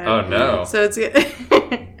right. his head. Oh, no. So it's good.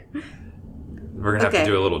 We're going to have to Okay.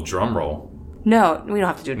 do a little drum roll. No, we don't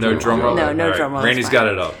have to do a No drum roll? No, All no right. drum roll. Randy's got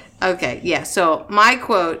it up. Okay, yeah. So my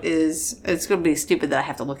quote is, it's going to be stupid that I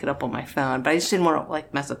have to look it up on my phone, but I just didn't want to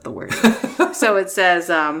like mess up the word. So it says,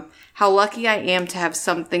 how lucky I am to have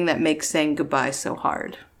something that makes saying goodbye so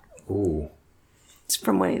hard. Ooh. It's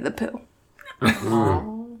from Winnie the Pooh.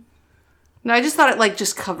 No, I just thought it like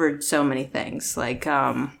just covered so many things. Like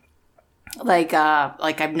I've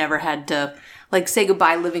never had to like say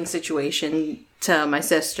goodbye living situation to my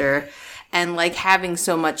sister, and like having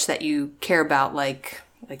so much that you care about, like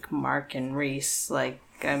Mark and Reese. Like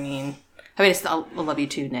I mean, it's, I love you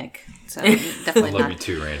too, Nick. So definitely Love not. you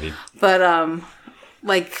too, Randy. But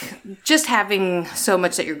like just having so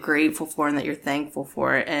much that you're grateful for and that you're thankful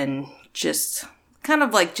for, and just kind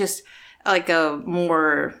of like just like a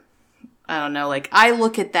more, I don't know, like I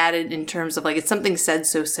look at that in terms of like it's something said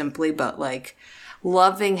so simply, but like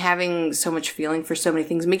loving having so much feeling for so many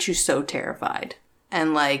things makes you so terrified.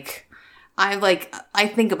 And like I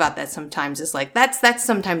think about that sometimes. It's like that's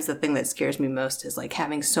sometimes the thing that scares me most, is like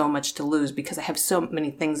having so much to lose because I have so many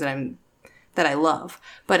things that I love.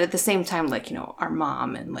 But at the same time, like, you know, our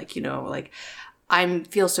mom, and like, you know, like I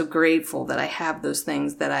feel so grateful that I have those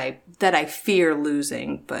things that I fear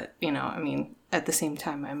losing. But, you know, I mean, at the same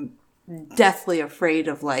time, I'm deathly afraid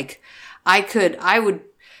of like, I could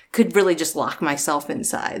really just lock myself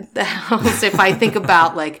inside the house if I think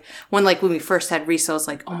about like when we first had Reese, I was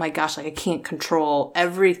like, oh my gosh, like I can't control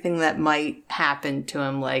everything that might happen to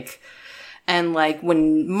him. Like, And like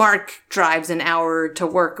when Mark drives an hour to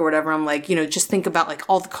work or whatever, I'm like, just think about like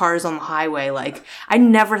all the cars on the highway. Like I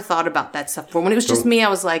never thought about that stuff before. When it was just me, I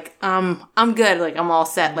was like, I'm good. Like I'm all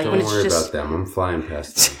set. Like Don't when it's worry just about them. I'm flying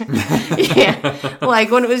past them. yeah.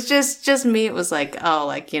 Like when it was just me, it was like, oh,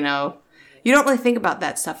 like, you don't really think about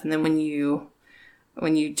that stuff. And then when you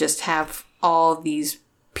just have all these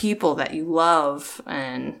people that you love,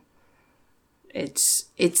 and it's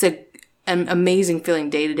an amazing feeling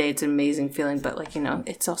day to day. It's an amazing feeling, but like,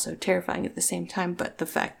 it's also terrifying at the same time. But the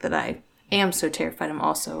fact that I am so terrified, I'm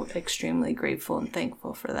also extremely grateful and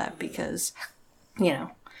thankful for that because,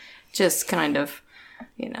 just kind of,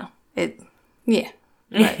 it, yeah.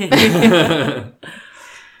 Feelings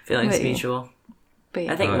But, yeah. mutual. But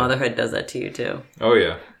yeah. I think motherhood does that to you too. Oh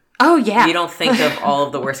yeah. Oh yeah. You don't think of all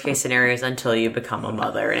of the worst case scenarios until you become a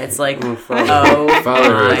mother, and it's like, Fatherhood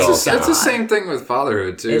my all It's the God. same thing with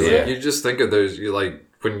fatherhood too. Is Like, it? you just think of those. You like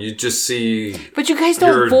when you just see But you guys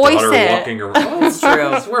your don't voice daughter it. walking around. It's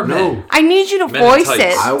true. We're men. No. I need you to Men in voice tights.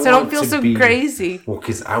 it, I so don't want feel to so be- crazy. Well,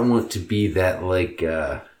 because I want to be that, like,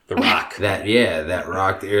 The Rock. that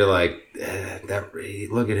rock that you're like,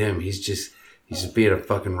 look at him. He's just being a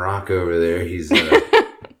fucking rock over there. He's,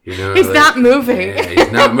 He's not moving. Yeah,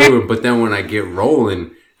 he's not moving. But then when I get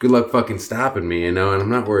rolling, good luck fucking stopping me, and I'm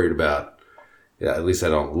not worried about, at least I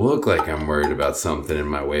don't look like I'm worried about something in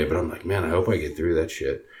my way, but I'm like, man, I hope I get through that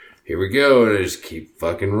shit. Here we go. And I just keep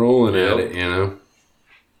fucking rolling at it,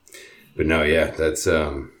 But no, yeah, that's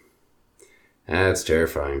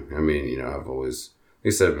terrifying. I mean, I've always, at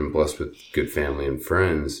least I've been blessed with good family and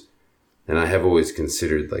friends. And I have always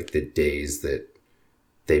considered like the days that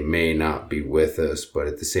they may not be with us, but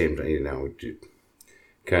at the same time, you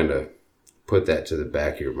kind of put that to the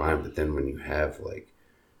back of your mind. But then when you have like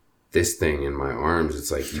this thing in my arms,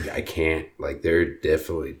 it's like, I can't, like, there are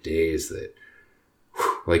definitely days that,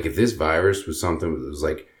 like, if this virus was something that was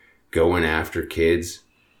like going after kids,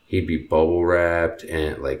 he'd be bubble wrapped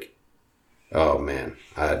and like, oh man,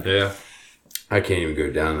 Yeah. I can't even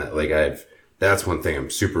go down that. Like that's one thing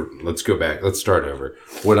let's go back. Let's start over.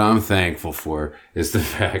 What I'm thankful for is the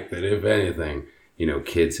fact that if anything,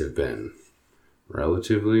 kids have been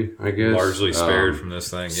relatively, I guess, Largely spared from this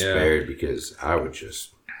thing. Yeah. spared because I would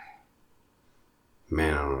just,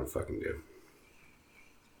 man, I don't know what to fucking do.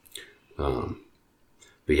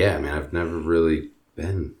 But yeah, man, I've never really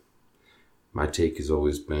been, my take has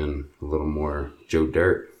always been a little more Joe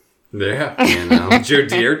Dirt, Yeah. Joe a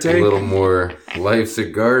Dierte. little more life's a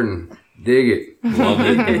garden. Dig it. Love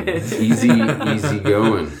it. Easy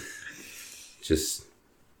going. Just,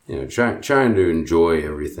 trying to enjoy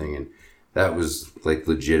everything. And that was like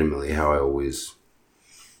legitimately how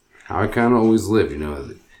I kind of always lived,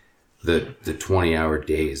 the 20-hour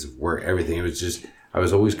days of work, everything. It was just, I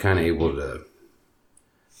was always kind of able to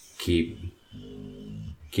keep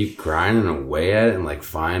grinding away at it and like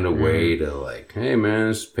find a way to like, hey man,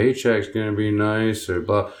 this paycheck's gonna be nice or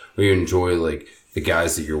blah. Or you enjoy like the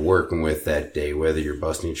guys that you're working with that day, whether you're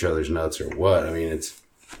busting each other's nuts or what. I mean,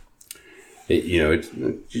 you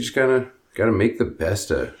just gotta make the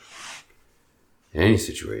best of any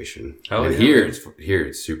situation. Hell And yeah. here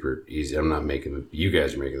it's super easy. I'm not you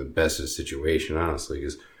guys are making the best of the situation, honestly,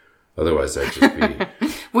 because otherwise I'd just be.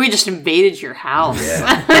 We just invaded your house.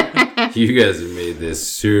 Yeah. You guys have made this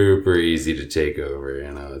super easy to take over,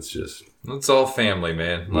 it's just. It's all family,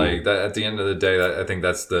 man. Like that. At the end of the day, I think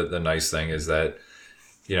that's the nice thing is that,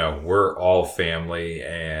 we're all family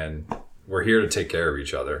and we're here to take care of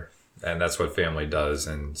each other. And that's what family does.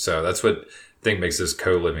 And so that's what I think makes this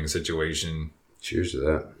co-living situation Cheers to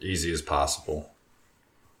that. easy as possible.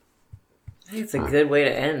 I think it's a good way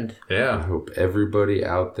to end. I Yeah. hope everybody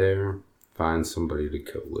out there finds somebody to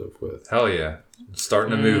co-live with. Hell yeah.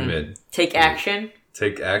 Starting a movement. Take action.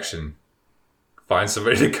 Take action. Find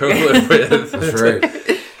somebody to co-live with. That's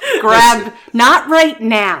right. Grab, not right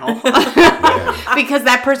now. Yeah. Because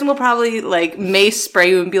that person will probably like mace spray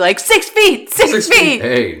you and be like, 6 feet, 6 feet.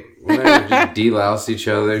 Hey, whatever, just delouse each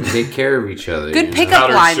other, take care of each other. Good you know? pickup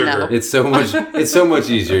Powdered line sugar. though. It's so much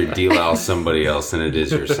easier to delouse somebody else than it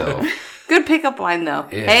is yourself. Good pickup line though.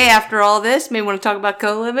 Yeah. Hey, after all this, may want to talk about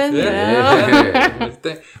co-living? Yeah.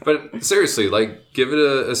 But seriously, like, give it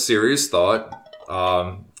a serious thought.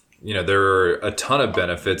 There are a ton of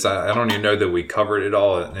benefits. I don't even know that we covered it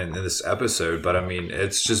all in this episode, but I mean,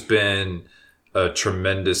 it's just been a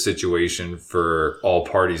tremendous situation for all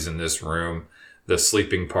parties in this room. The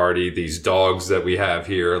sleeping party, these dogs that we have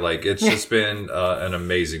here, like, it's just been an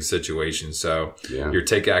amazing situation. So Yeah. your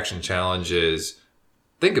Take Action Challenge is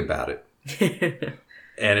think about it.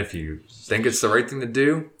 And if you think it's the right thing to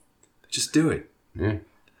do, just do it. Yeah.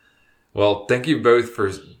 Well, thank you both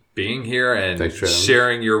for being here and Thanks for having me.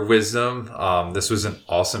 sharing your wisdom. This was an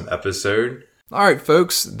awesome episode. All right,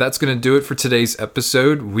 folks, that's going to do it for today's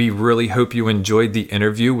episode. We really hope you enjoyed the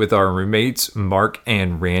interview with our roommates, Mark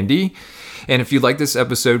and Randy. And if you like this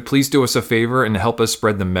episode, please do us a favor and help us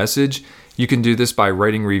spread the message. You can do this by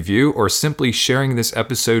writing a review or simply sharing this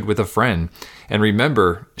episode with a friend. And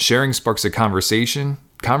remember, sharing sparks a conversation.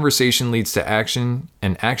 Conversation leads to action,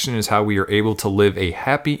 and action is how we are able to live a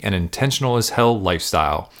happy and intentional as hell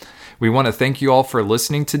lifestyle. We want to thank you all for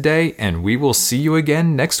listening today, and we will see you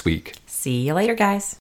again next week. See you later, guys.